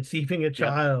 conceiving a Yep.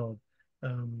 child,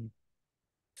 um,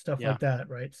 stuff Yeah. like that,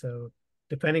 right? So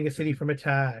defending a city Mhm. from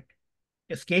attack,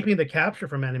 escaping the capture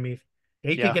from enemies.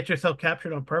 Yeah, you could Yeah. get yourself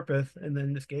captured on purpose and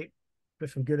then escape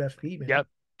with some good SP, man. Yep.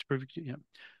 It's perfect. Yeah.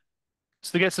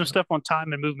 So they get some stuff on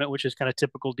time and movement, which is kind of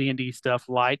typical D&D stuff.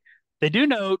 Light. They do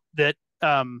note that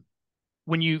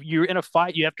when you're in a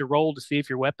fight, you have to roll to see if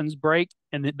your weapons break,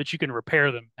 but you can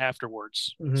repair them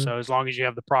afterwards. Hmm. So as long as you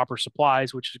have the proper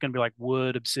supplies, which is going to be like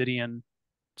wood, obsidian, Hmm.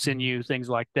 sinew, things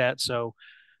like that. So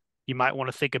you might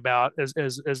want to think about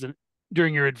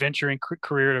during your adventuring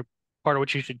career, part of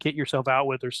what you should get yourself out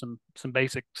with, or some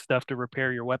basic stuff to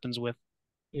repair your weapons with.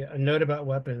 Yeah, a note about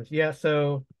weapons. Yeah,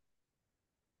 so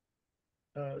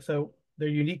they're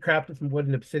unique crafted from wood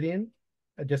and obsidian.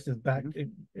 Just as back,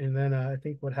 Mhm. and then I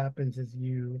think what happens is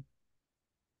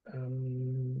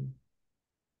um,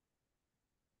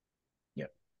 yeah,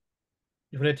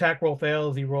 if an attack roll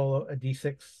fails, you roll a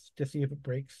d6 to see if it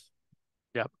breaks,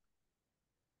 Yep.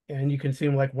 and you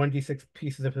consume like 1d6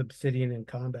 pieces of obsidian in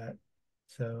combat.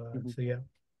 So, Mhm. so yeah,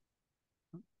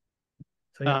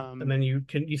 so yeah, and Um, then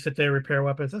you sit there repair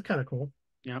weapons. That's kind of cool.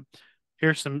 yeah.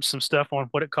 Here's some stuff on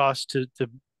what it costs to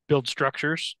build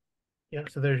structures. Yeah,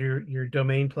 so there's your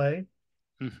domain play.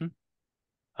 Hmm.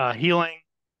 Healing.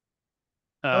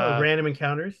 Oh, Uh, random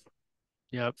encounters,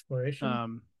 yep.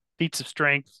 exploration. Feats of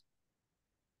strength.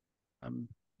 Um,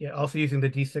 Yeah, also using the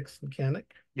d6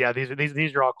 mechanic. yeah,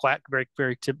 these are all very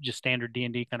very just standard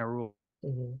D&D kind of rules.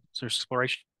 Mhm. So there's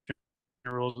exploration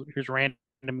rules. Here's random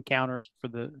encounters for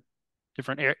the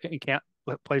different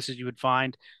places you would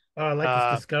find Oh, I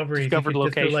like this discoveries. You discovered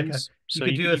could just do locations. you So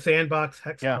could do a sandbox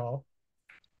hex yeah. crawl.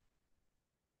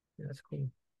 Yeah, that's cool.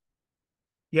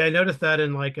 Yeah, I noticed that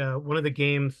in one of the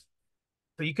games.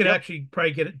 So you could Yep. actually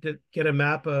probably get a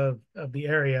map of the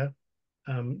area,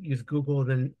 use Google, and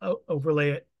then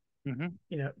overlay it. Hmm.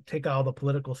 Take all the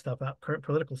political stuff out, current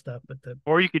political stuff. But the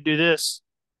Or you could do this.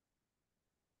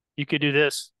 You could do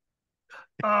this.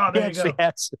 oh, It there you actually go.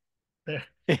 has There,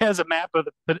 it has a map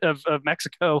of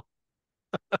Mexico,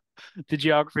 the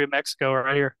geography of Mexico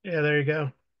right here. yeah, there you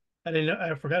go. I didn't know.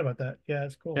 I forgot about that. Yeah,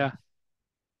 it's cool. Yeah.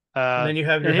 And then you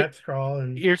have your And hex crawl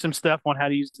and here's some stuff on how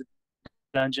to use the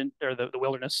dungeon or the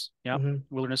wilderness. Yeah. mhm.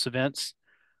 Wilderness events.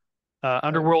 uh,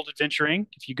 Underworld adventuring.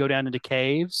 If you go down into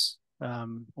caves, yeah,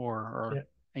 or and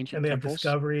ancient they have temples.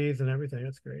 discoveries and everything.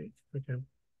 That's great. Okay.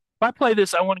 If I play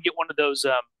this, I want to get one of those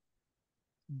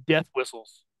death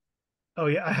whistles. Oh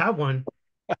yeah, I have one.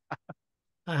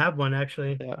 I have one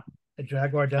actually. Yeah. A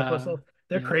Jaguar death Uh, whistle.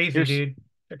 They're yeah. crazy, dude.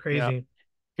 They're Yeah. crazy.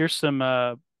 Here's some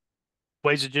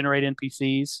ways to generate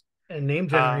NPCs. And name Uh,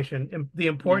 generation, and the yeah.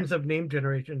 importance of name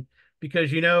generation,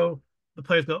 because the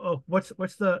players go, oh, what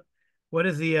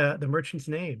is the merchant's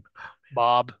name? Oh, man.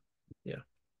 Bob. Yeah,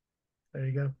 there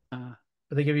you go. Uh,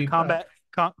 But they give you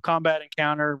combat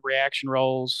encounter reaction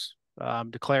rolls,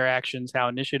 declare actions, how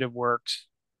initiative works,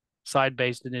 side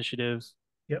based initiatives,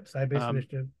 yep, side-based um,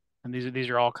 initiative. and these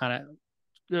are all kind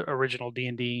of original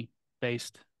D&D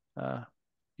based.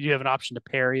 You have an option to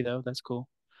parry though. That's cool.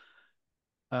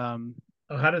 Um,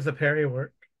 Oh, how does the parry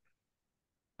work?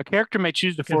 a character may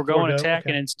choose to You can forego an forego. attack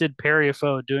and Okay. instead parry a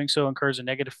foe. Doing so incurs a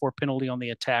 -4 penalty on the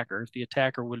attacker. If the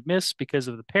attacker would miss because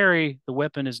of the parry, the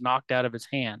weapon is knocked out of its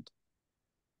hand.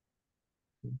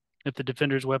 If the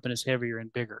defender's weapon is heavier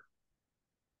and bigger,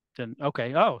 then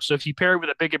okay. Oh, so if you parry with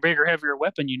a bigger, heavier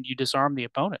weapon, you disarm the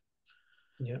opponent.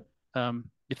 Yeah.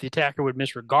 If the attacker would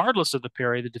miss regardless of the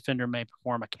parry, the defender may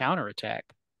perform a counterattack.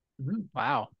 Mhm.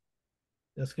 Wow.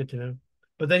 That's good to know.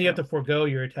 But then you have Yeah. to forego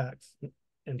your attacks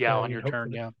and Yeah, on parry your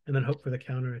turn. Yeah. and then hope for the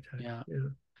counter attack. Yeah. Yeah.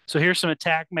 So here's some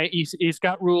attack. He's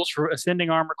got rules for ascending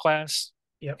armor class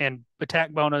Yep. and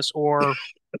attack bonus, or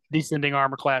descending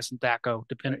armor class and THAC0,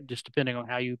 Right. depending on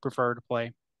how you prefer to play.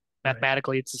 Right.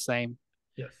 Mathematically, it's the same.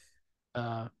 Yes.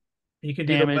 Uh, You can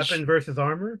do the damage. weapon versus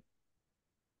armor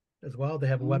as well. They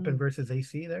have a weapon Mm, versus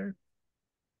AC there.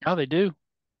 how they do.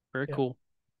 Very Yeah. cool.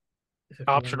 If you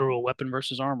want Optional to. rule, weapon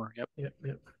versus armor. Yep. Yep.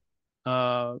 Yep.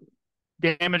 Uh,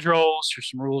 damage rolls. There's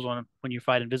some rules on when you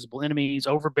fight invisible enemies.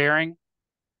 Overbearing.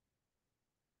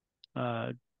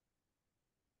 Uh,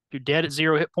 you're dead at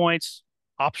 0 hit points.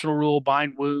 Optional rule,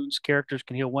 bind wounds. Characters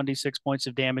can heal 1d6 points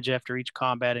of damage after each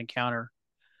combat encounter.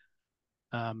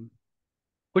 Um,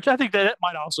 which I think that it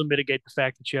might also mitigate the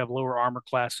fact that you have lower armor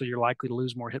class, so you're likely to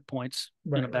lose more hit points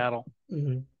in a Right. Right. battle.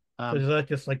 Mm-hmm. So Um, is that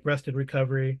just like rest and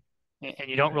recovery? and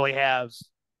you don't Right. really have,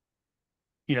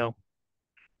 you know,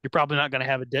 you're probably not going to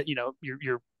have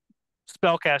your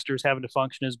spellcaster is having to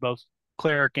function as both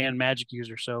cleric and magic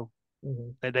user, so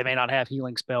Mm-hmm. they may not have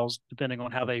healing spells depending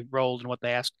on how they rolled and what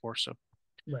they asked for. So,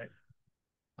 Right.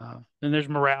 then there's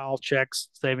morale checks,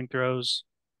 saving throws,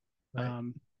 Right.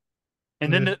 um,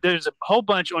 and And then there's there's a whole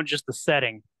bunch on just the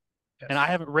setting. And I yes,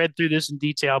 haven't read through this in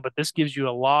detail, but this gives you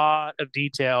a lot of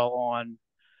detail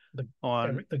the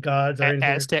on the gods are in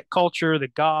here. Aztec culture, the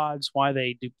gods, why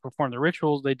they do perform the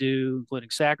rituals they do, including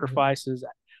Mm-hmm. sacrifices,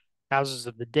 houses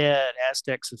of the dead,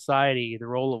 Aztec society, the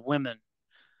role of women,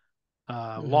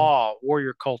 Mm-hmm. law,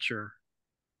 warrior culture,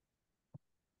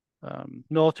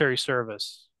 military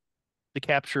service, the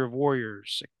capture of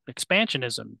warriors,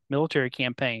 expansionism, military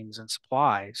campaigns and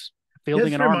supplies, Yeah,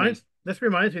 fielding an army. this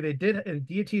reminds me they did in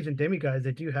deities and demigods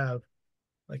they do have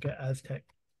like an Aztec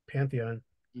pantheon.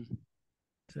 Mhm.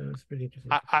 So it's pretty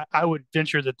interesting. I would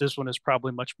venture that this one is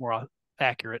probably much more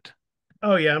accurate.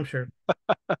 Oh yeah, I'm sure.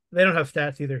 They don't have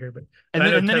stats either here, but And I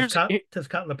then know and then here's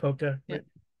Tezcatlipoca, yeah, right?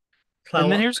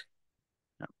 and then Tlaloc, here's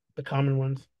the common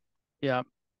ones. yeah.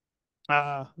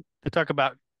 They talk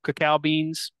about cacao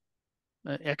beans,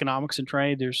 economics and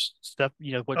trade. There's stuff,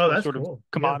 Oh, what that's sort of cool.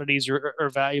 Yeah. commodities are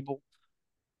valuable.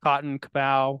 Cotton,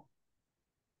 cacao,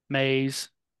 maize,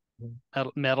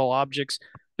 metal objects.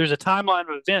 There's a timeline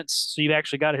of events, so you've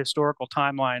actually got a historical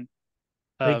timeline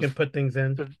They can of put things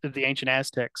in. of the ancient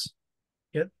Aztecs.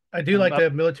 Yeah. I do like Up, the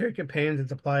military campaigns and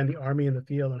supplying the army in the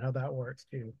field and how that works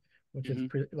too, which is mhm.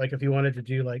 pretty like if you wanted to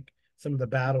do like some of the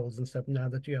battles and stuff now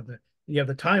that you have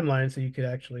the timeline so you could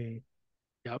actually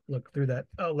Yep, look through that.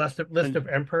 Oh, list and of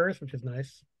emperors, which is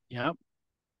nice. yep,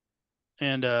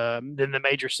 and then the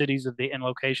major cities of the and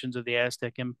locations of the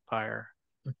Aztec Empire: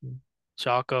 Mhm.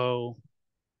 Chaco,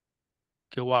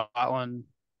 Macuahuitl,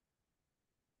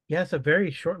 Yeah, it's a very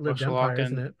short-lived empire,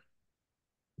 isn't Oxalacan, it?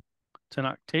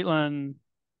 Tenochtitlan,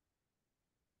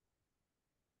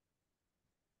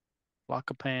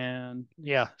 Tlacopan.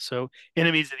 Yeah, so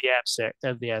enemies of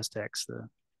the Aztecs. So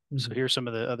Mhm. here's some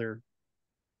of the other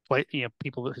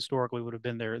people that historically would have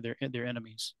been their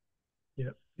enemies.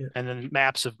 Yeah, yeah, And then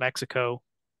maps of Mexico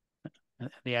and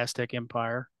the Aztec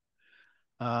Empire.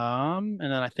 And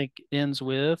then I think it ends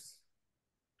with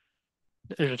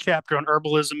there's a chapter on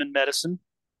herbalism and medicine,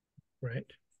 right,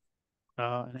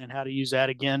 and how to use that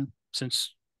again,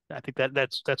 since I think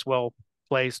that's well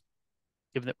placed,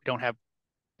 given that we don't have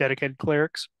dedicated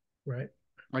clerics right.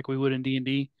 like we would in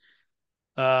D&D.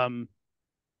 Um,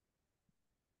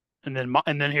 and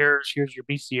then here's your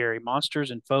bestiary: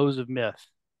 monsters and foes of myth.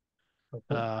 Oh,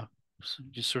 cool. Uh, so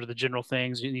just sort of the general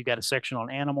things. You've got a section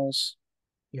on animals,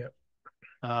 Yeah,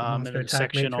 the and monster then a attack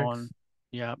section on matrix.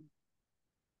 yeah,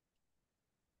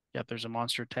 yep. There's a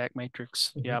monster attack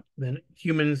matrix. Mhm. Yep, Then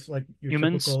humans, like your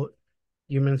humans. typical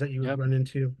humans that you would Yep, run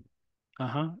into.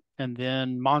 and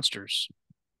then monsters.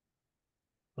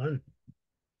 Fun.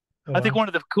 Oh I think wow. one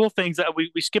of the cool things that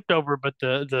we skipped over, but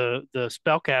the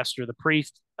spellcaster, the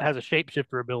priest, has a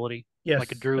shapeshifter ability,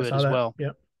 like a Yes, I druid saw as that. well.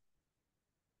 Yep.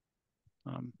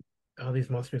 Um, Oh, these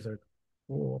monsters are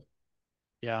cool.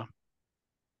 yeah,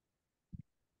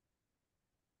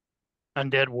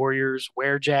 undead warriors,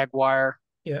 were Jaguar,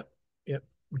 Yep. Yep.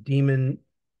 Demon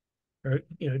or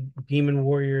demon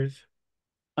warriors.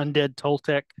 undead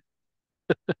Toltec.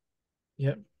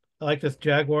 Yep. I like this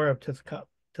Jaguar of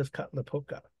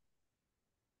Tezcatlipoca.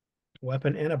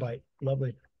 Weapon and a bite.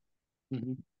 Lovely.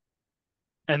 Hmm.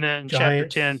 And then chapter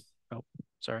Giants. 10. Oh,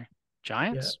 sorry. Yeah.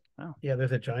 Giants? Oh, Yeah,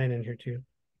 there's a giant in here too.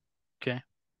 okay.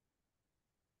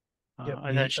 Yep.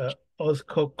 And then The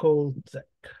Ozcocolzec.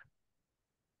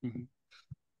 mhm.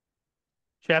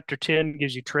 Chapter 10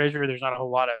 gives you treasure. There's not a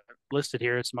whole lot of listed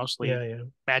here. It's Yeah, mostly yeah.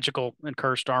 magical and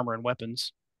cursed armor and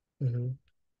weapons. Hmm.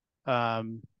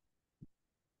 Um,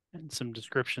 and some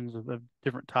descriptions of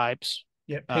different types.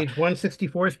 Yeah, Uh, page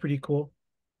 164 is pretty cool.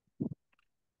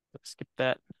 let's skip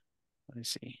that. Let me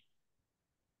see.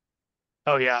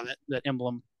 Oh yeah, that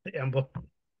emblem. The emblem.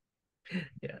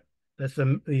 Yeah. That's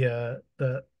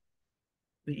the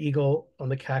eagle on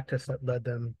the cactus that led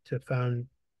them to found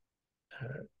uh,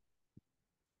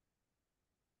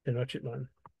 Tenochtitlan.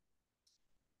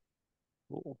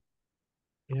 Cool.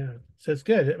 Yeah, so it's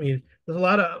good. I mean, there's a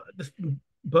lot of this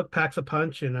book packs a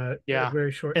punch in a Yeah.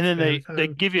 very short And then span of they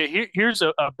time. give you here's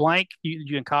a blank you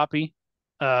can copy,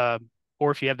 uh,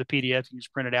 or if you have the PDF, you can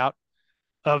just print it out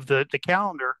of the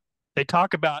calendar. They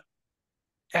talk about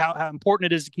how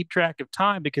important it is to keep track of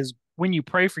time because when you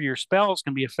pray for your spells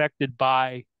can be affected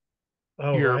by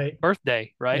Oh, your right.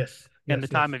 birthday, right? Yes, And the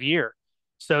yes, time yes. of year.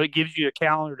 So it gives you a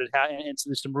calendar to have and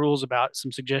some rules about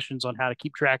some suggestions on how to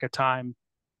keep track of time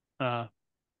uh,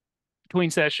 between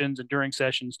sessions and during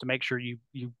sessions to make sure you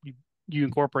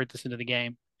incorporate this into the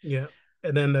game. Yeah.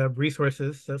 And then the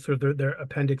resources, that's sort of their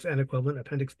appendix and equivalent,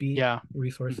 appendix B Yeah.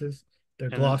 resources, their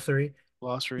And then glossary.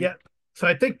 glossary. Yeah. So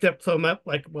I think that so that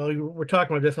like while we're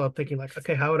talking about this, I'm thinking like,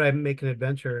 okay, how would I make an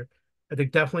adventure? I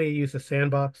think definitely use the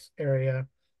sandbox area,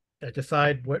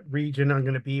 decide what region I'm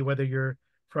going to be, whether you're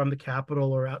from the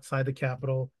capital or outside the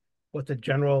capital, what the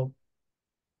general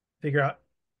figure out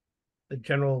the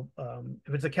general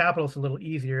if it's a capital, it's a little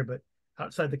easier, but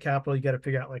outside the capital, you got to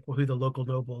figure out like well, who the local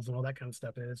nobles and all that kind of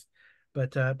stuff is.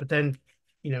 But then,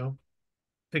 you know,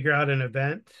 figure out an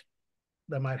event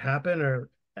that might happen or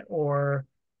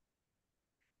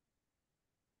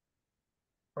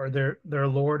or their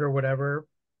lord or whatever,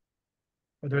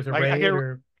 or Yep. there's a raid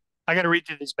or I got to read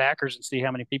through these backers and see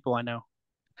how many people I know.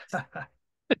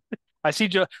 I see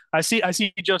Joe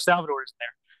Salvador is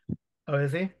there. oh,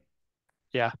 is he?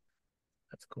 Yeah.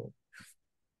 That's cool.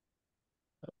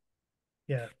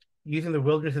 Yeah. Using the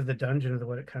wilderness as the dungeon is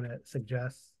what it kind of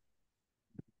suggests.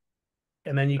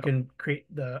 And then you Yep. can create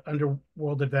the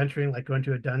underworld adventuring, like go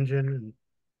into a dungeon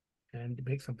and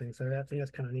make something. So I think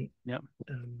that's kind of neat. Yep.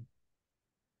 Um,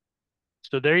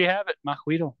 So there you have it,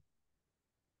 Macuahuitl.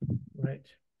 right.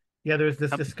 Yeah, there's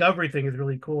this Yep. discovery thing is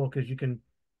really cool because you can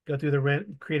go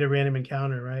through create a random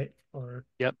encounter, right?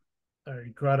 Yep. Or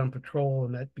you go out on patrol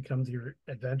and that becomes your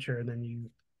adventure, and then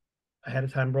you ahead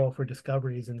of time roll for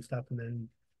discoveries and stuff, and then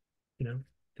you know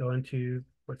go into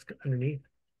what's underneath.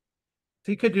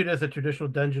 So you could do it as a traditional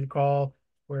dungeon crawl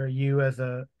where you as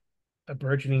a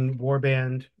burgeoning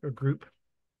warband or group,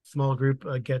 small group,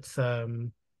 gets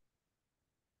you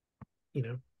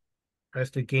know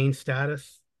tries to gain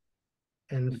status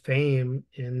and fame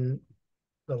in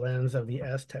the lands of the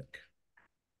Aztec.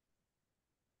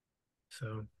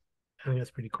 So I think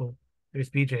that's pretty cool. There's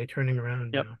BJ turning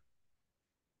around Yep. now.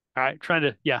 All right. Trying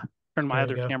to turn my There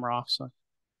we other go. camera off. So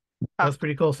That ah, was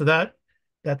pretty cool. So that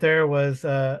there was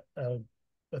a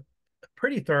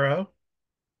pretty thorough,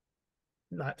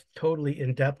 not totally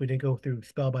in depth. We didn't go through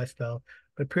spell by spell,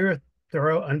 but pretty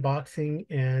thorough unboxing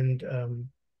and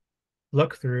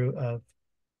look through of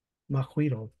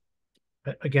Macuahuitl,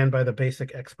 again by the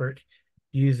basic expert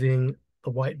using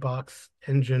the Whitebox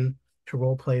engine to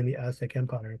role play in the Aztec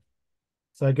Empire.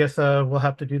 So I guess we'll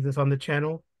have to do this on the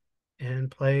channel and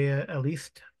play at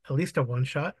least a one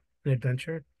shot, an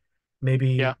adventure. yeah.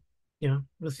 Maybe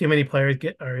we'll see how many players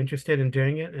get are interested in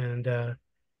doing it and I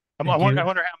do. wonder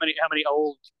how many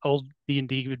old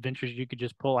D&D adventures you could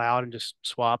just pull out and just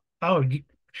swap. Oh,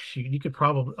 you could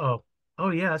probably. Oh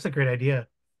yeah, that's a great idea.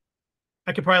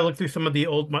 I could probably look through some of the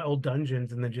my old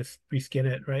dungeons and then just reskin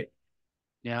it, right?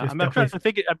 Yeah. There's I'm trying definitely to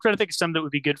think. I'm trying to think of some that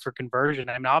would be good for conversion.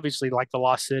 I mean, obviously, like the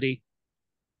Lost City.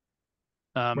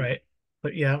 Um. right,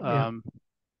 but yeah, yeah, Um.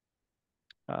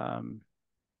 Um.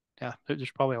 Yeah.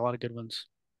 There's probably a lot of good ones.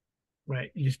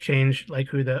 right. You just change like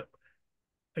who the.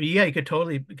 Yeah, you could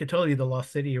totally be the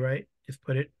Lost City, right? Just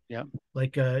put it Yeah.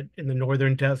 like in the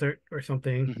northern desert or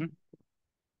something, Hmm.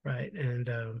 right?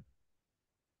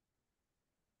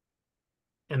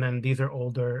 And then these are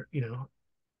older,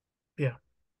 yeah,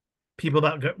 people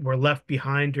that were left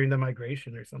behind during the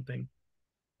migration or something.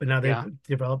 But now they've Yeah.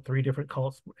 developed three different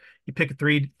cults. You pick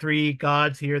three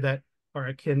gods here that are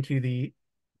akin to the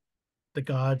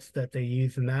gods that they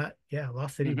use in that. Yeah,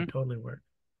 Lost City would Hmm. totally work.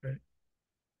 Right. That'd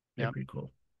Yeah. be pretty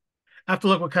cool. I have to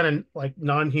look what kind of like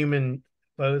non-human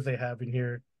foes they have in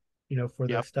here, for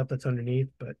the Yep. stuff that's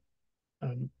underneath. But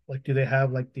like do they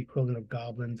have like the equivalent of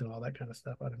goblins and all that kind of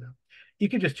stuff? I don't know. You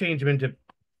can just change them into,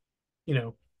 you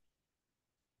know,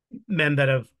 men that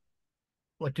have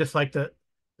like just like the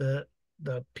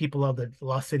the people of the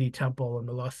Lost City Temple and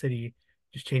the Lost City,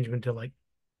 just change them into like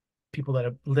people that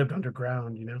have lived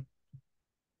underground,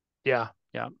 Yeah.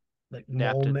 Yeah. like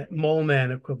Adapted. mole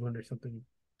man equivalent or something.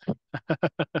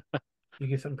 You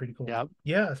get something pretty cool. Yeah.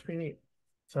 Yeah, it's pretty neat.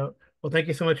 So, well, thank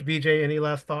you so much, BJ. Any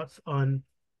last thoughts on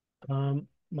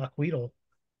Macuahuitl?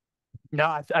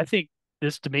 No, I think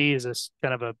this to me is this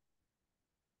kind of a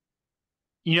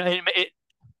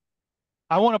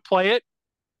I want to play it.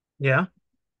 Yeah.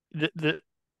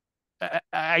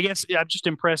 I guess I'm just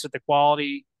impressed at the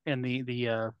quality and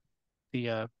the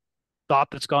thought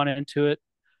that's gone into it.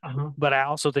 Uh-huh. But I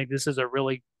also think this is a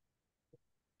really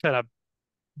kind of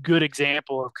good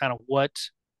example of kind of what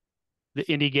the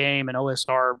indie game and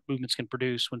OSR movements can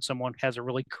produce when someone has a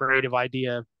really creative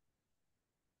idea,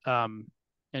 um,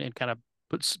 and kind of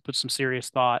puts some serious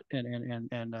thought and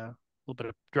a little bit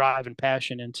of drive and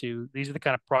passion into. These are the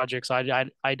kind of projects I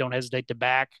don't hesitate to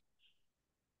back,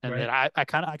 and that Right. I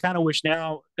kind of wish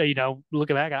now,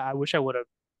 looking back, I wish I would have,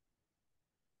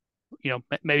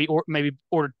 maybe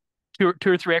ordered two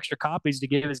or three extra copies to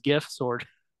give as gifts, or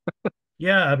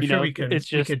Yeah, I'm sure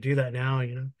it's we just. could do that now,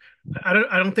 you know. I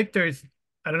don't think there's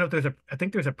I don't know if there's a I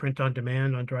think there's a print on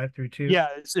demand on drive through too. Yeah,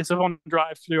 it's on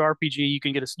drive through RPG. You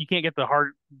can't get the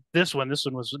hard. This one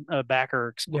was a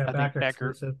backer, Yeah, I think backer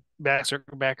exclusive.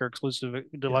 backer exclusive Yeah.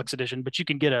 deluxe edition. But you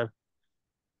can get a.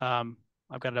 um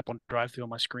I've got it up on drive through on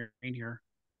my screen here.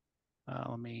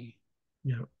 Let me.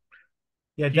 Yeah.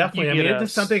 Yeah, You definitely. I can get mean, it's a.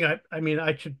 just something I mean,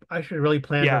 I should really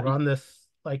plan to Yeah, run this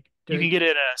like you can get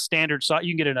it a standard. So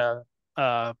you can get it in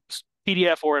a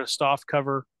PDF or a soft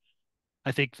cover.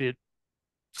 I think the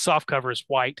soft cover is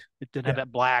white. It didn't have yeah,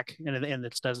 that black, and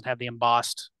it doesn't have the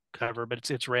embossed cover, but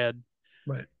it's red.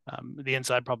 right. The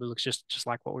inside probably looks just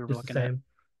like what we were Just the looking at. same.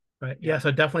 Right. Yeah, Yeah,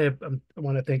 so definitely I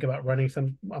want to think about running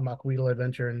a Macuahuitl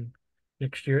adventure in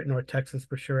next year at North Texas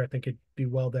for sure. I think it'd do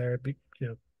well there.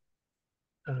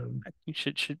 Um, you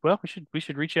should well we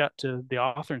should reach out to the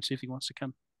author and see if he wants to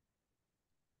come.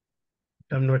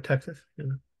 North Texas.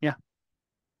 Yeah,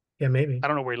 Yeah, maybe. I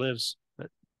don't know where he lives, but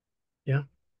Yeah.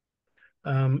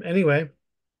 Anyway,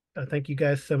 thank you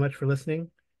guys so much for listening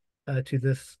to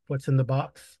this What's in the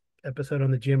Box episode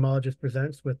on the Geomologist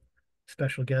Presents with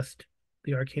special guest,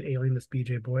 the Arcane Alienist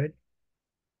BJ Boyd.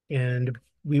 And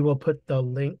we will put the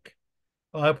link,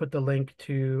 I'll put the link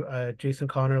to Jason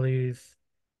Connerly's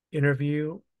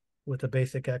interview with a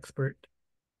basic expert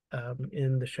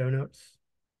in the show notes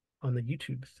on the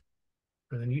YouTubes,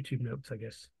 or the YouTube notes, I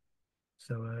guess.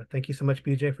 So thank you so much,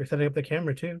 BJ, for setting up the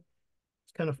camera too.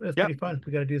 It's yep, pretty fun.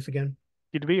 We got to do this again.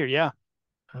 good to be here. Yeah.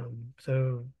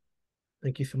 So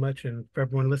thank you so much. And for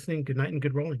everyone listening, good night and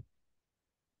good rolling.